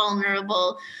mouth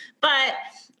vulnerable, but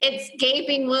it's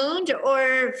gaping wound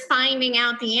or finding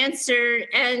out the answer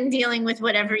and dealing with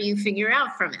whatever you figure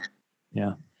out from it.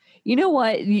 Yeah. You know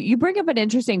what? You bring up an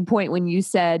interesting point when you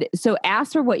said, so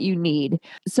ask for what you need.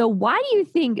 So why do you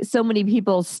think so many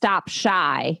people stop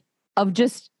shy of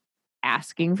just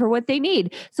asking for what they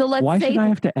need? So let's Why say should I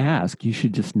have to ask? You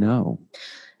should just know.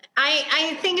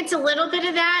 I think it's a little bit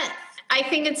of that.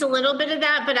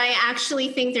 But I actually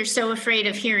think they're so afraid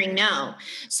of hearing no.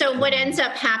 So what ends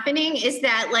up happening is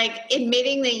that like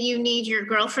admitting that you need your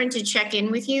girlfriend to check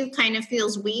in with you kind of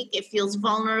feels weak. It feels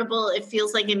vulnerable. It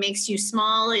feels like it makes you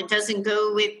small. It doesn't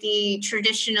go with the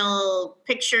traditional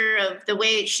picture of the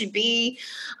way it should be.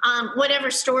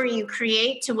 Whatever story you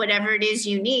create to whatever it is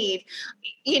you need,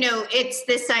 it's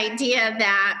this idea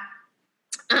that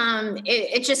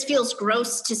it just feels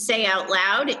gross to say out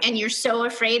loud. And you're so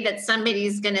afraid that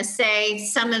somebody's going to say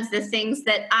some of the things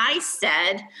that I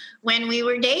said when we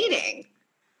were dating.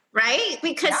 Right?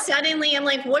 Because suddenly I'm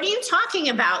like, what are you talking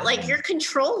about? Like, you're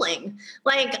controlling.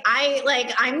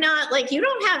 I'm not like, you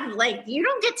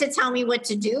don't get to tell me what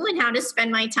to do and how to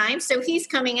spend my time. So he's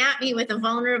coming at me with a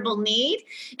vulnerable need.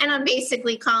 And I'm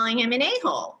basically calling him an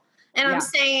a-hole. And I'm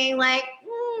saying like,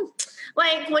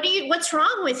 what's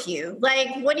wrong with you?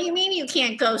 Like, what do you mean you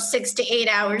can't go 6 to 8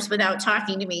 hours without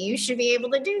talking to me? You should be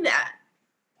able to do that.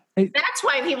 That's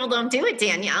why people don't do it,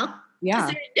 Danielle.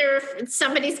 Yeah.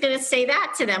 Somebody's going to say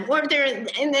that to them, or they're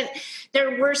in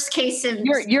their worst case of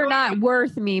you're not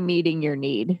worth me meeting your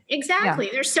need. Exactly.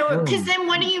 Yeah. They're so, because then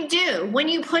what do? When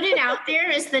you put it out there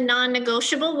as the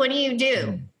non-negotiable, what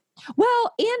do?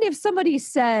 Well, and if somebody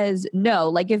says no,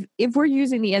 like if we're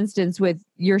using the instance with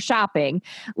your shopping,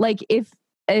 like if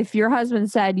your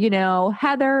husband said,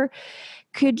 Heather,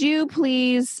 could you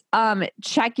please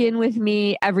check in with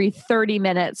me every 30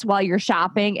 minutes while you're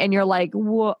shopping? And you're like,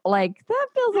 what? Like that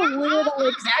feels a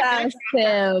little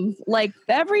excessive. Like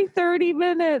every 30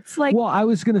 minutes. Like, well, I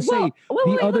was going to say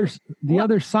the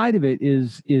other side of it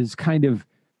is kind of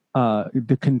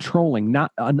the controlling.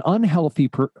 Not an unhealthy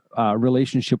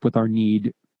relationship with our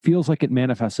need feels like it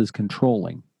manifests as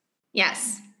controlling.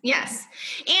 Yes.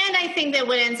 And I think that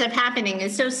what ends up happening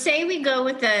is, so say we go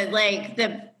with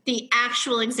the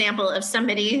actual example of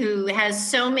somebody who has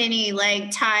so many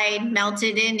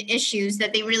melted in issues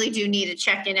that they really do need to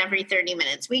check in every 30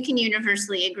 minutes. We can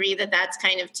universally agree that that's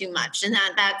kind of too much and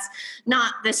that's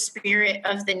not the spirit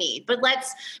of the need. But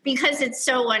because it's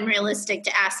so unrealistic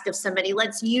to ask of somebody,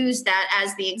 let's use that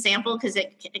as the example because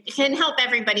it can help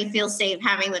everybody feel safe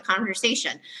having the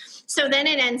conversation. So then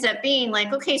it ends up being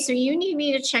like, okay, so you need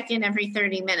me to check in every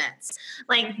 30 minutes.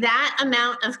 Like that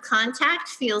amount of contact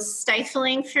feels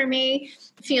stifling for me,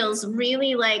 feels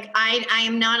really like I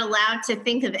am not allowed to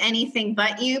think of anything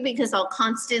but you, because I'll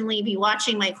constantly be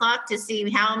watching my clock to see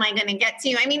how am I going to get to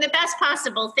you. I mean, the best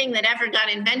possible thing that ever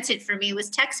got invented for me was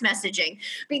text messaging,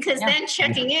 because then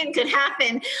checking in could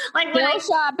happen. Like when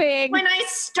shopping. When I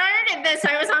started this,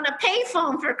 I was on a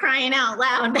payphone, for crying out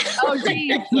loud. Oh,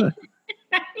 geez.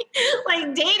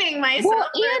 Like dating myself. Well,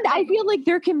 and I feel like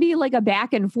there can be like a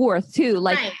back and forth too.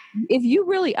 Like if you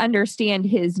really understand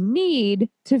his need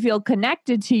to feel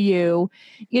connected to you,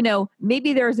 you know,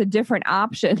 maybe there's a different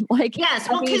option. Like, yes,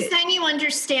 well, because then you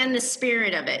understand the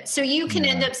spirit of it. So you can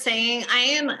end up saying, I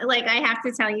am like, I have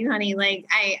to tell you, honey, like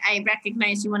I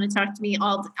recognize you want to talk to me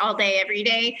all day, every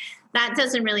day. That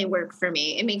doesn't really work for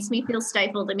me. It makes me feel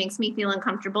stifled. It makes me feel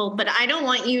uncomfortable, but I don't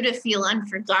want you to feel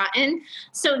unforgotten.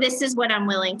 So this is what I'm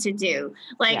willing to do.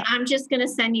 Like, I'm just going to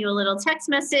send you a little text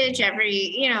message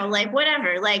every, you know, like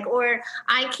whatever, like, or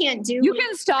I can't do. You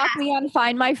can stalk me on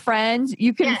Find My Friends.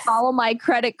 You can follow my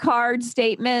credit card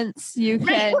statements. You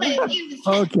can.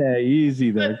 Okay,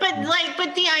 easy there.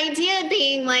 But the idea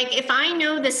being like, if I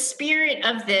know the spirit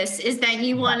of this is that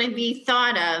you want to be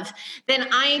thought of, then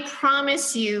I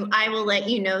promise you, I will let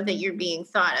you know that you're being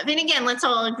thought of. And again, let's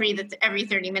all agree that every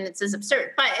 30 minutes is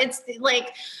absurd, but it's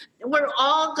like, we're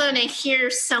all going to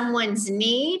hear someone's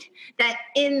need that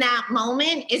in that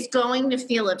moment is going to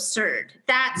feel absurd.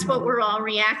 That's what we're all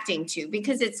reacting to,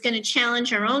 because it's going to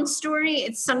challenge our own story.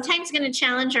 It's sometimes going to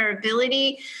challenge our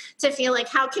ability to feel like,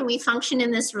 how can we function in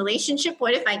this relationship?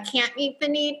 What if I can't meet the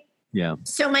need? Yeah.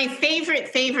 So my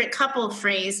favorite couple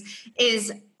phrase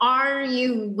is, are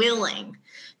you willing?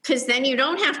 Because then you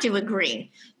don't have to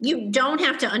agree. You don't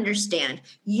have to understand.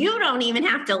 You don't even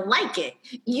have to like it.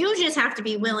 You just have to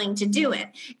be willing to do it.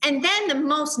 And then the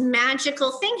most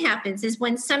magical thing happens is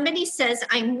when somebody says,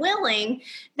 I'm willing,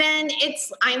 then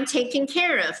it's, I'm taken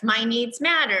care of. My needs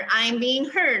matter. I'm being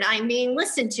heard. I'm being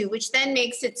listened to, which then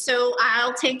makes it so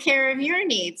I'll take care of your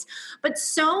needs. But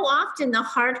so often the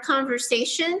hard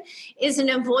conversation is an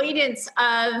avoidance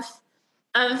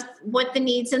of what the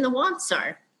needs and the wants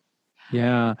are.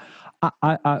 Yeah,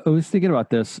 I was thinking about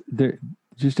this. There,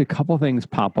 just a couple things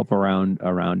pop up around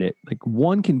it. Like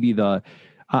one can be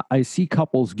I see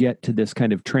couples get to this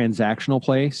kind of transactional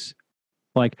place.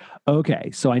 Like, okay,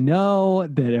 so I know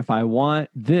that if I want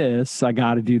this, I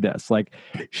got to do this. Like,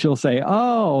 she'll say,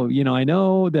 "Oh, you know, I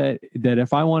know that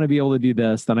if I want to be able to do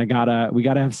this, then we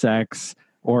gotta have sex."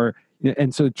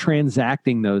 And so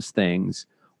transacting those things,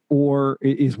 or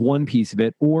is one piece of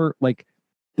it, or like.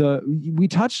 We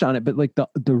touched on it, but like the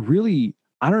really,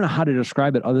 I don't know how to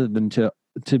describe it other than to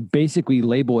basically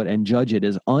label it and judge it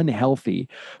as unhealthy.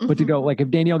 But to go, like,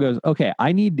 if Danielle goes, okay,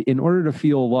 in order to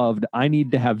feel loved, I need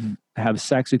to have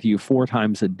sex with you 4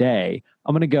 times a day.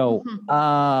 I'm going to go,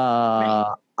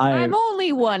 I'm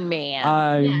only one man.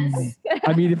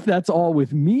 I mean, if that's all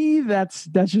with me, that's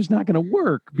just not going to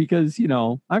work, because, you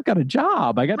know, I've got a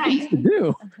job. I got things to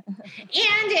do.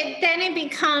 And then it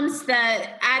becomes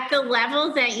at the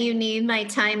level that you need my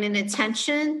time and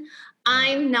attention,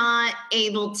 I'm not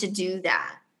able to do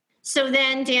that. So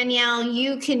then, Danielle,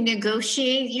 you can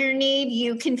negotiate your need,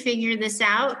 you can figure this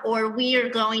out, or we are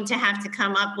going to have to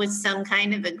come up with some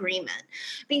kind of agreement.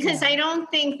 Because I don't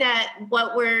think that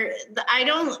I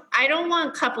don't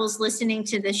want couples listening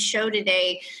to this show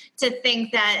today to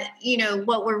think that, you know,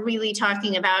 what we're really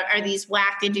talking about are these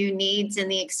wackadoo needs and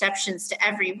the exceptions to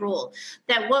every rule.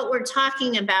 That what we're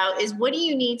talking about is, what do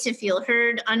you need to feel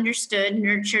heard, understood,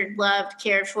 nurtured, loved,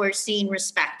 cared for, seen,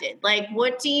 respected? Like,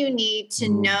 what do you need to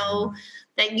know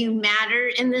that you matter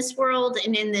in this world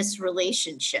and in this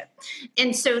relationship?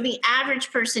 And so the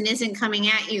average person isn't coming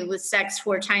at you with sex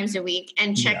 4 times a week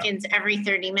and check-ins every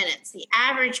 30 minutes. The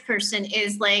average person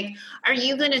is like, are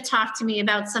you going to talk to me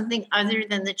about something other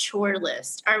than the chore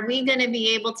list? Are we going to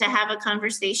be able to have a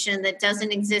conversation that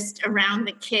doesn't exist around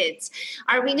the kids?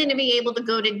 Are we going to be able to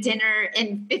go to dinner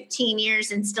in 15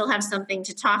 years and still have something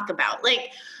to talk about?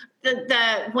 Like,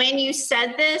 when you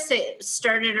said this, it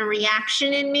started a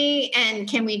reaction in me. And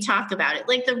can we talk about it?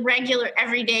 Like the regular,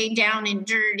 everyday, down and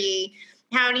dirty.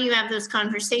 How do you have those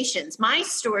conversations? My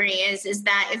story is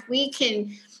that if we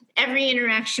can, every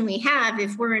interaction we have,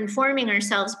 if we're informing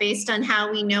ourselves based on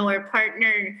how we know our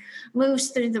partner moves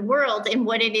through the world and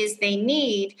what it is they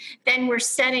need, then we're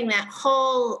setting that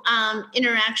whole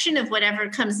interaction of whatever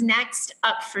comes next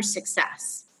up for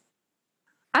success.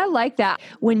 I like that.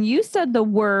 When you said the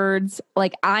words,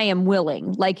 like, I am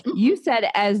willing, like you said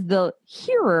as the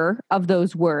hearer of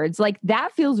those words, like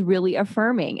that feels really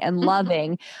affirming and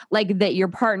loving, like that your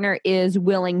partner is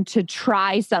willing to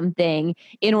try something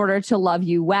in order to love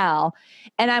you well.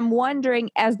 And I'm wondering,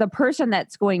 as the person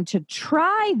that's going to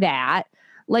try that,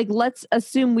 like, let's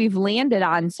assume we've landed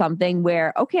on something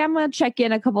where, okay, I'm going to check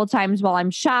in a couple of times while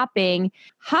I'm shopping.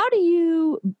 How do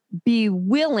you be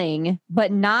willing,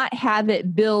 but not have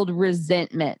it build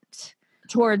resentment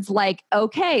towards, like,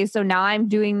 okay, so now I'm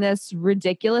doing this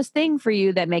ridiculous thing for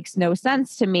you that makes no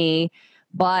sense to me,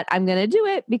 but I'm going to do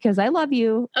it because I love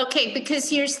you. Okay, because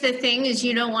here's the thing is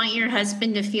you don't want your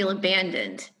husband to feel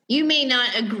abandoned. You may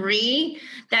not agree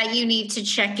that you need to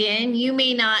check in. You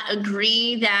may not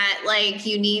agree that like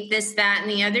you need this, that, and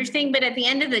the other thing. But at the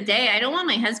end of the day, I don't want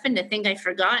my husband to think I've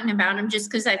forgotten about him just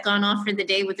because I've gone off for the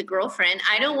day with a girlfriend.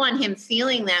 I don't want him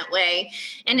feeling that way.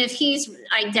 And if he's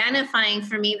identifying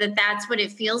for me that that's what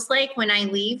it feels like when I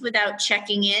leave without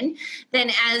checking in,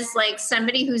 then as like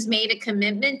somebody who's made a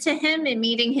commitment to him and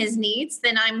meeting his needs,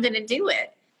 then I'm going to do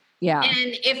it. Yeah.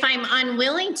 And if I'm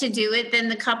unwilling to do it, then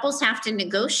the couples have to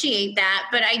negotiate that.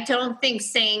 But I don't think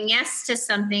saying yes to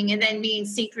something and then being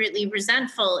secretly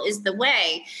resentful is the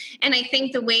way. And I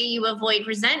think the way you avoid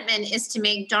resentment is to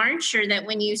make darn sure that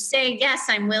when you say, yes,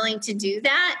 I'm willing to do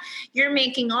that, you're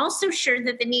making also sure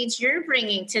that the needs you're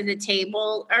bringing to the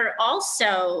table are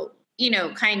also, you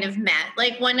know, kind of met.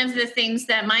 Like one of the things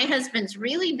that my husband's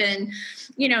really been,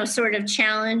 you know, sort of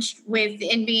challenged with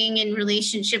in being in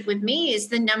relationship with me is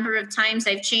the number of times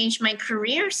I've changed my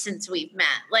career since we've met.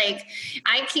 Like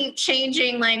I keep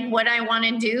changing like what I want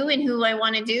to do and who I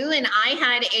want to do. And I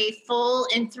had a full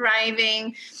and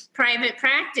thriving private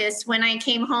practice when I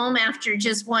came home after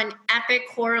just one epic,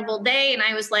 horrible day. And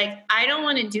I was like, I don't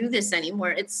want to do this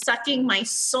anymore. It's sucking my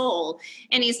soul.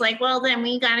 And he's like, well, then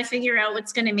we got to figure out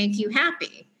what's going to make you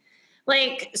happy.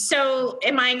 Like, so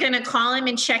am I going to call him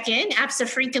and check in?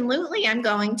 Abso-freaking-lutely, I'm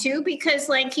going to, because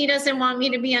like he doesn't want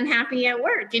me to be unhappy at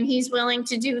work and he's willing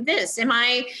to do this. Am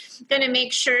I going to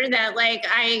make sure that like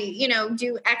I, you know,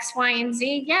 do X, Y, and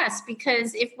Z? Yes,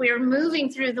 because if we're moving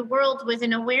through the world with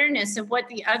an awareness of what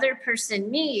the other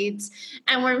person needs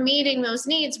and we're meeting those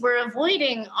needs, we're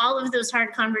avoiding all of those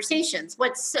hard conversations.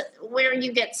 Where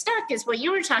you get stuck is what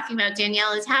you were talking about,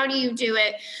 Danielle, is how do you do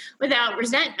it without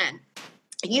resentment?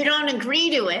 You don't agree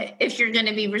to it if you're going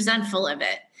to be resentful of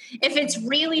it. If it's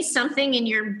really something in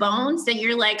your bones that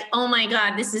you're like, oh my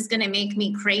God, this is going to make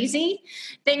me crazy,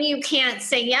 then you can't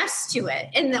say yes to it.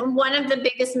 And one of the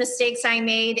biggest mistakes I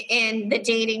made in the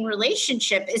dating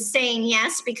relationship is saying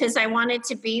yes because I wanted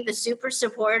to be the super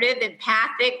supportive,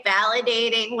 empathic,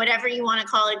 validating, whatever you want to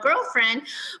call it, girlfriend.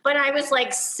 But I was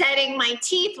like setting my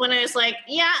teeth when I was like,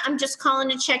 yeah, I'm just calling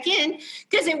to check in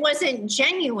because it wasn't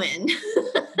genuine.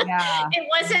 Yeah. It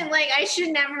wasn't like I should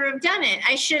never have done it.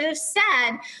 I should have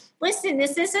said, listen,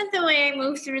 this isn't the way I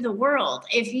move through the world.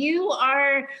 If you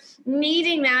are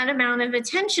needing that amount of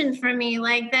attention from me,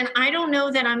 like, then I don't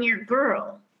know that I'm your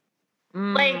girl.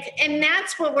 Like, and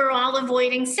that's what we're all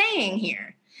avoiding saying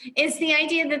here is the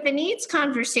idea that the needs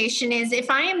conversation is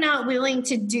if I am not willing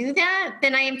to do that,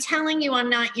 then I am telling you I'm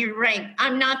not your right.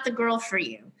 I'm not the girl for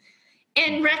you.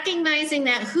 And recognizing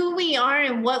that who we are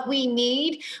and what we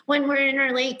need when we're in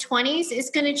our late 20s is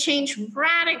going to change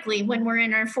radically when we're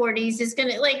in our 40s is going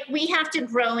to, like, we have to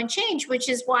grow and change, which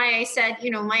is why I said,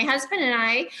 you know, my husband and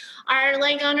I are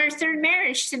like on our third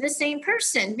marriage to the same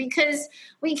person because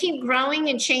we keep growing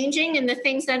and changing and the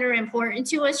things that are important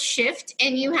to us shift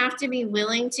and you have to be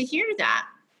willing to hear that.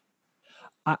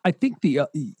 I think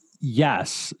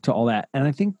yes to all that. And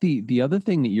I think the other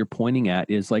thing that you're pointing at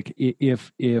is like,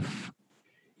 if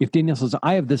Danielle says,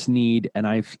 I have this need and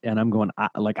I'm going,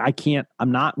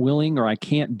 I'm not willing or I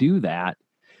can't do that,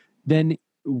 then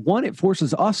one, it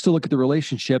forces us to look at the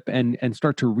relationship and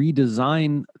start to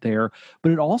redesign there.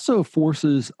 But it also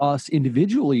forces us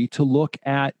individually to look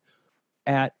at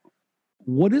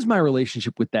what is my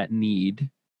relationship with that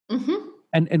need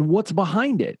and what's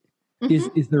behind it.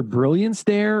 Is there brilliance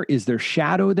there? Is there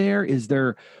shadow there? Is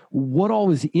there what all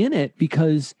is in it?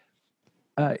 Because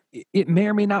it may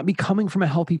or may not be coming from a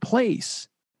healthy place.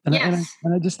 And, yes.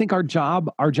 I just think our job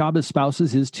as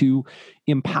spouses is to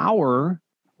empower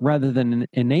rather than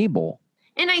enable.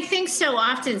 And I think so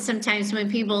often sometimes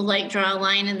when people like draw a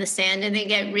line in the sand and they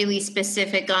get really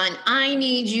specific on, I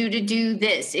need you to do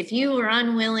this. If you are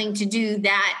unwilling to do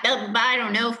that, I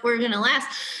don't know if we're going to last.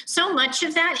 So much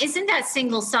of that isn't that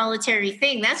single solitary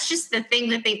thing. That's just the thing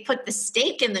that they put the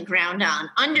stake in the ground on.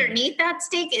 Underneath that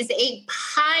stake is a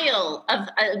pile of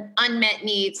unmet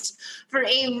needs for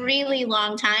a really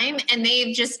long time. And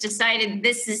they've just decided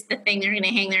this is the thing they're going to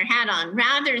hang their hat on,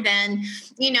 rather than,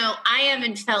 I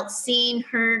haven't felt seen,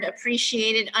 heard,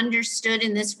 appreciated, understood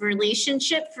in this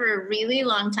relationship for a really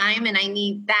long time, and I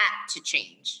need that to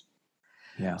change.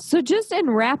 Yeah. So just in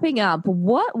wrapping up,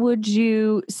 what would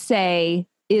you say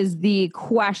is the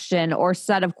question or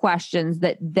set of questions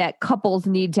that couples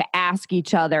need to ask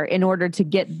each other in order to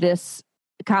get this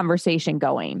conversation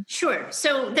going? Sure.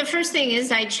 So the first thing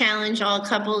is I challenge all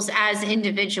couples as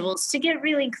individuals to get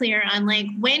really clear on, like,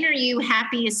 when are you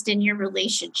happiest in your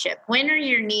relationship? When are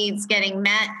your needs getting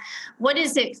met? What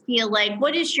does it feel like?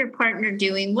 What is your partner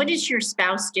doing? What is your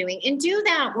spouse doing? And do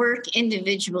that work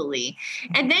individually.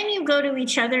 And then you go to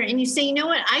each other and you say, you know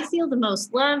what? I feel the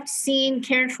most loved, seen,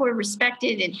 cared for,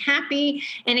 respected, and happy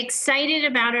and excited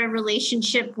about our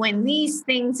relationship when these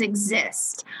things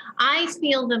exist. I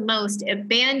feel the most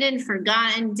abandoned,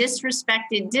 forgotten,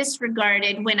 disrespected,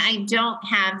 disregarded when I don't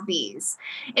have these.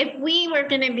 If we were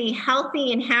going to be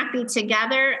healthy and happy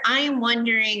together, I am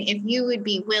wondering if you would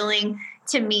be willing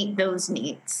to meet those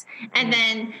needs. And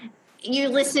then you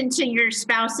listen to your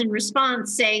spouse in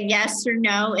response, say yes or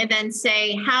no, and then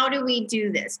say, how do we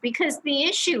do this? Because the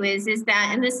issue is that,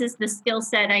 and this is the skill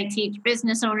set I teach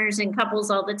business owners and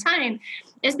couples all the time,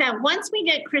 is that once we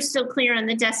get crystal clear on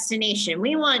the destination,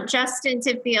 we want Justin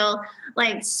to feel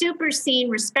like super seen,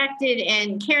 respected,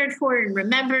 and cared for and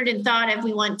remembered and thought of.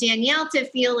 We want Danielle to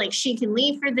feel like she can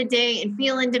leave for the day and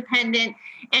feel independent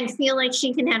and feel like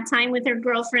she can have time with her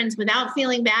girlfriends without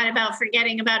feeling bad about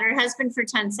forgetting about her husband for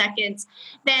 10 seconds.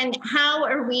 Then how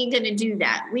are we going to do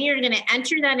that? We are going to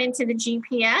enter that into the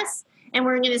GPS. And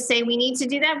we're going to say we need to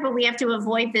do that, but we have to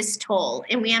avoid this toll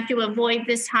and we have to avoid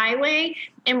this highway.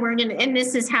 And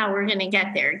this is how we're going to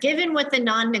get there. Given what the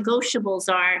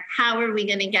non-negotiables are, how are we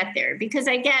going to get there? Because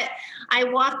I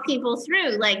walk people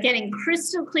through like getting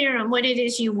crystal clear on what it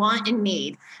is you want and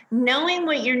need, knowing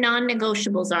what your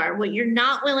non-negotiables are, what you're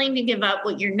not willing to give up,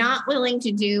 what you're not willing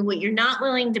to do, what you're not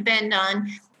willing to bend on.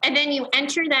 And then you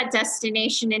enter that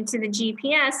destination into the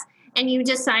GPS and you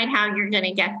decide how you're going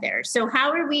to get there. So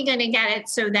how are we going to get it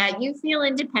so that you feel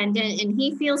independent and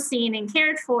he feels seen and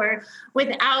cared for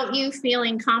without you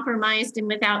feeling compromised and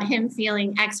without him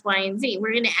feeling X, Y, and Z?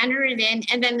 We're going to enter it in,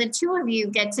 and then the two of you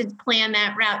get to plan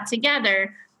that route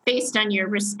together based on your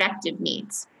respective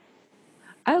needs.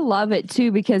 I love it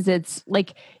too, because it's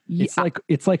like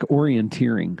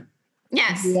orienteering.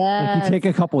 Yes. Like you take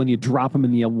a couple and you drop them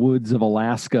in the woods of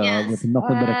Alaska with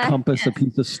nothing but a compass, a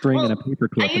piece of string, and a paper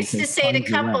clip. I used to say to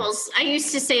couples,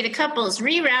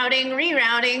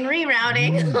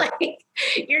 rerouting. Like,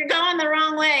 you're going the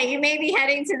wrong way. You may be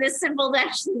heading to this simple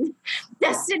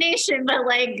destination, but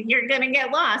like you're going to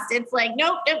get lost. It's like,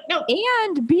 nope.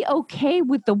 And be okay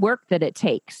with the work that it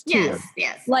takes too.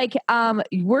 Yes. Like,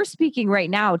 we're speaking right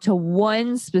now to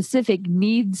one specific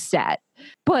need set.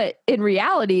 But in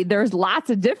reality, there's lots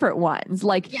of different ones.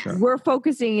 Like we're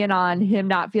focusing in on him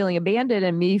not feeling abandoned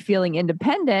and me feeling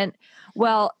independent.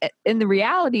 Well, in the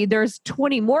reality, there's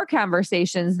 20 more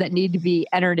conversations that need to be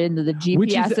entered into the GPS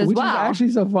which as well. Which is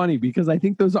actually so funny because I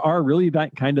think those are really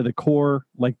that kind of the core,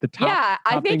 like the top. Yeah,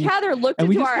 I think Heather looked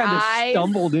into our eyes,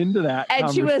 stumbled into that,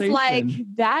 and she was like,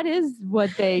 "That is what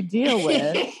they deal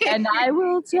with," and I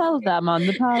will tell them on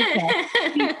the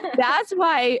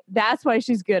podcast. That's why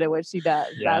she's good at what she does.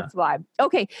 Yeah. That's why.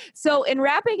 Okay, so in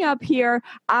wrapping up here,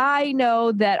 I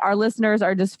know that our listeners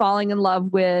are just falling in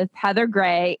love with Heather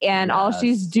Gray and all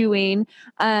she's doing.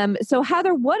 So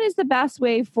Heather, what is the best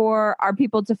way for our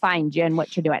people to find you and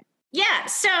what you're doing? Yeah.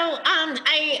 So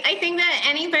I think that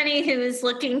anybody who is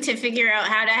looking to figure out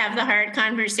how to have the hard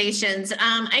conversations,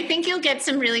 I think you'll get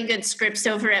some really good scripts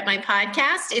over at my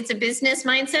podcast. It's a business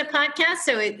mindset podcast.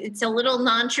 So it's a little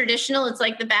non-traditional. It's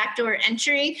like the backdoor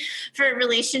entry for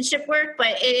relationship work.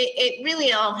 But it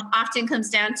really often comes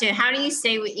down to how do you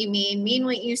say what you mean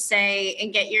what you say,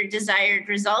 and get your desired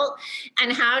result?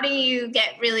 And how do you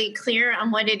get really clear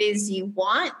on what it is you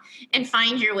want and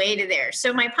find your way to there?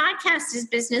 So my podcast is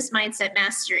Business Mindset Mindset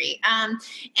Mastery. And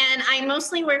I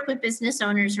mostly work with business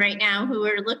owners right now who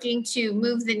are looking to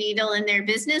move the needle in their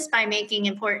business by making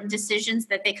important decisions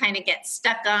that they kind of get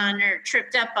stuck on or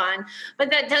tripped up on.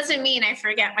 But that doesn't mean I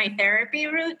forget my therapy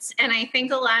roots. And I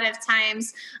think a lot of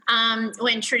times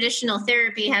when traditional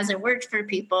therapy hasn't worked for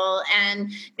people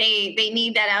and they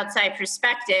need that outside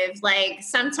perspective, like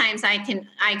sometimes I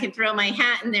can throw my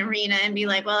hat in the arena and be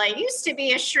like, well, I used to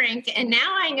be a shrink and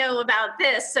now I know about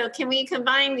this. So can we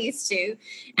combine these two?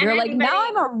 And you're like, now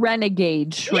I'm a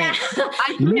renegade shrink. Yeah.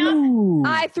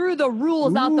 I threw the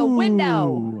rules out the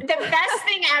window. The best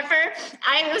thing ever,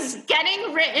 I was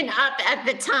getting written up at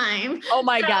the time. Oh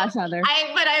my gosh, Heather.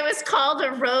 But I was called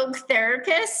a rogue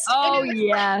therapist. Oh,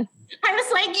 yes. I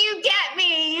was like, you get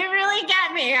me. You really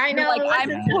get me. I know. Like,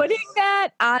 I'm putting that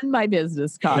on my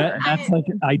business card. That's like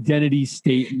an identity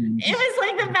statement. It was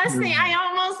like the best thing. I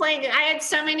had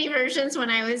so many versions when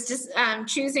I was just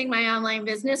choosing my online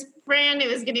business brand. It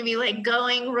was going to be like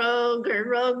going rogue or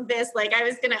rogue this. Like I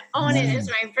was going to own it as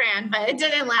my brand, but it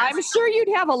didn't last. I'm sure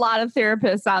you'd have a lot of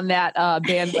therapists on that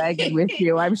bandwagon with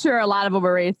you. I'm sure a lot of them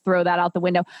are ready to throw that out the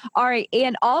window. All right.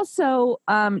 And also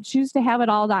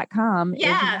choosetohaveitall.com.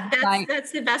 Yeah,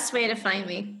 that's the best way to find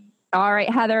me. All right,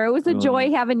 Heather, it was a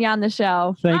joy having you on the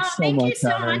show. Thanks so thank much, you so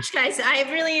Heather. much, guys. I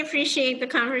really appreciate the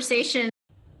conversation.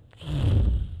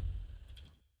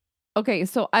 Okay,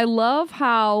 so I love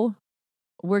how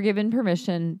we're given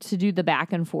permission to do the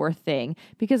back and forth thing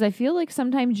because I feel like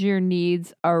sometimes your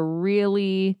needs are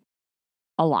really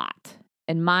a lot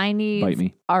and my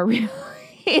needs are really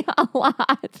a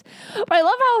lot. But I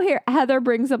love how Heather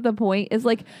brings up the point is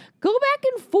like, go back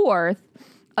and forth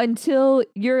until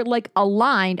you're like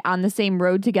aligned on the same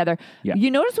road together. Yeah.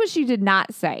 You notice what she did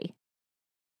not say.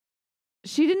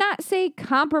 She did not say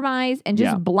compromise and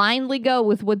just blindly go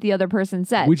with what the other person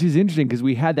said. Which is interesting because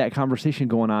we had that conversation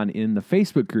going on in the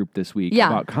Facebook group this week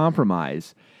about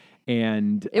compromise.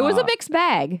 And it was a mixed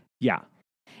bag. Yeah.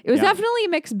 It was definitely a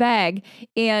mixed bag.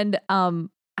 And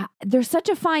there's such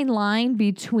a fine line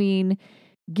between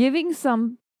giving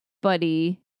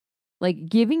somebody, like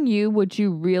giving you what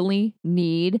you really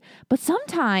need. But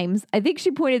sometimes, I think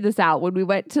she pointed this out when we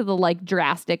went to the like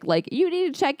drastic, like you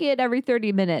need to check in every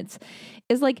 30 minutes.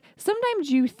 Is like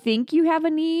sometimes you think you have a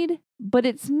need, but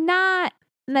it's not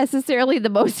necessarily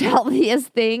the most healthiest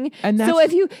thing. And so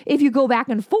if you go back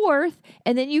and forth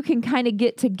and then you can kind of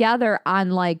get together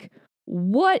on like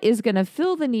what is going to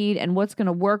fill the need and what's going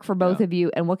to work for both of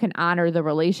you and what can honor the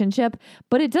relationship.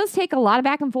 But it does take a lot of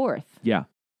back and forth. Yeah.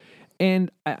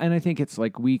 And I think it's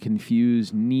like we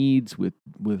confuse needs with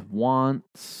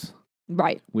wants,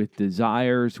 right? With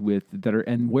desires,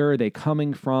 and where are they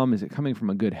coming from? Is it coming from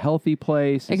a good, healthy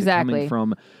place? Is it coming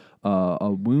from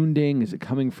a wounding? Is it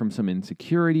coming from some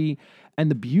insecurity? And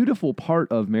the beautiful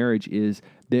part of marriage is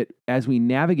that as we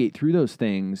navigate through those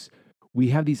things, we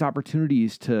have these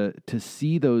opportunities to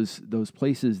see those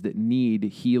places that need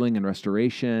healing and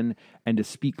restoration, and to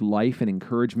speak life and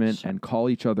encouragement and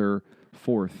call each other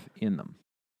forth in them.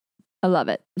 I love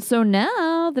it. So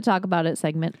now the Talk About It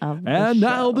segment of the show.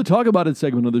 Now the Talk About It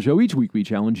segment of the show. Each week we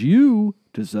challenge you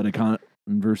to set a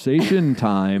conversation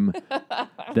time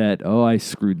that, I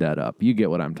screwed that up. You get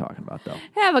what I'm talking about, though.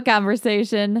 Have a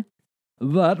conversation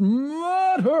that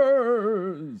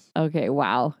matters. Okay,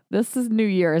 wow. This is New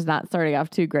Year is not starting off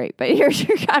too great, but here's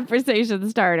your conversation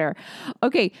starter.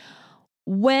 Okay,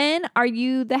 when are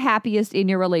you the happiest in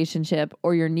your relationship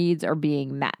or your needs are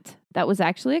being met? That was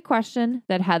actually a question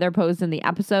that Heather posed in the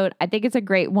episode. I think it's a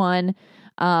great one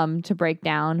to break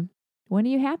down. When are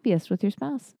you happiest with your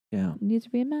spouse? Yeah. Needs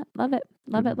are being met. Love it.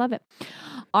 Love it. Love it.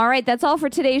 All right. That's all for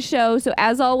today's show. So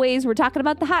as always, we're talking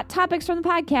about the hot topics from the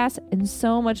podcast and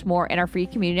so much more in our free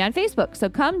community on Facebook. So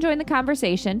come join the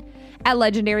conversation at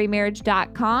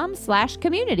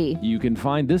legendarymarriage.com/community. You can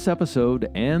find this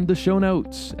episode and the show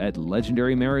notes at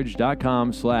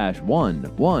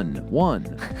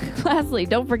legendarymarriage.com/111. Lastly,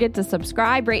 don't forget to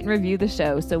subscribe, rate, and review the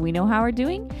show so we know how we're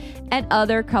doing and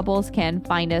other couples can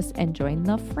find us and join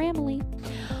the family.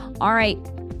 All right.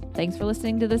 Thanks for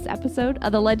listening to this episode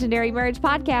of the Legendary Marriage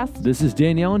Podcast. This is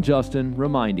Danielle and Justin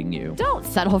reminding you, don't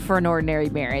settle for an ordinary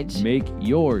marriage. Make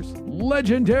yours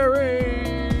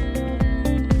legendary.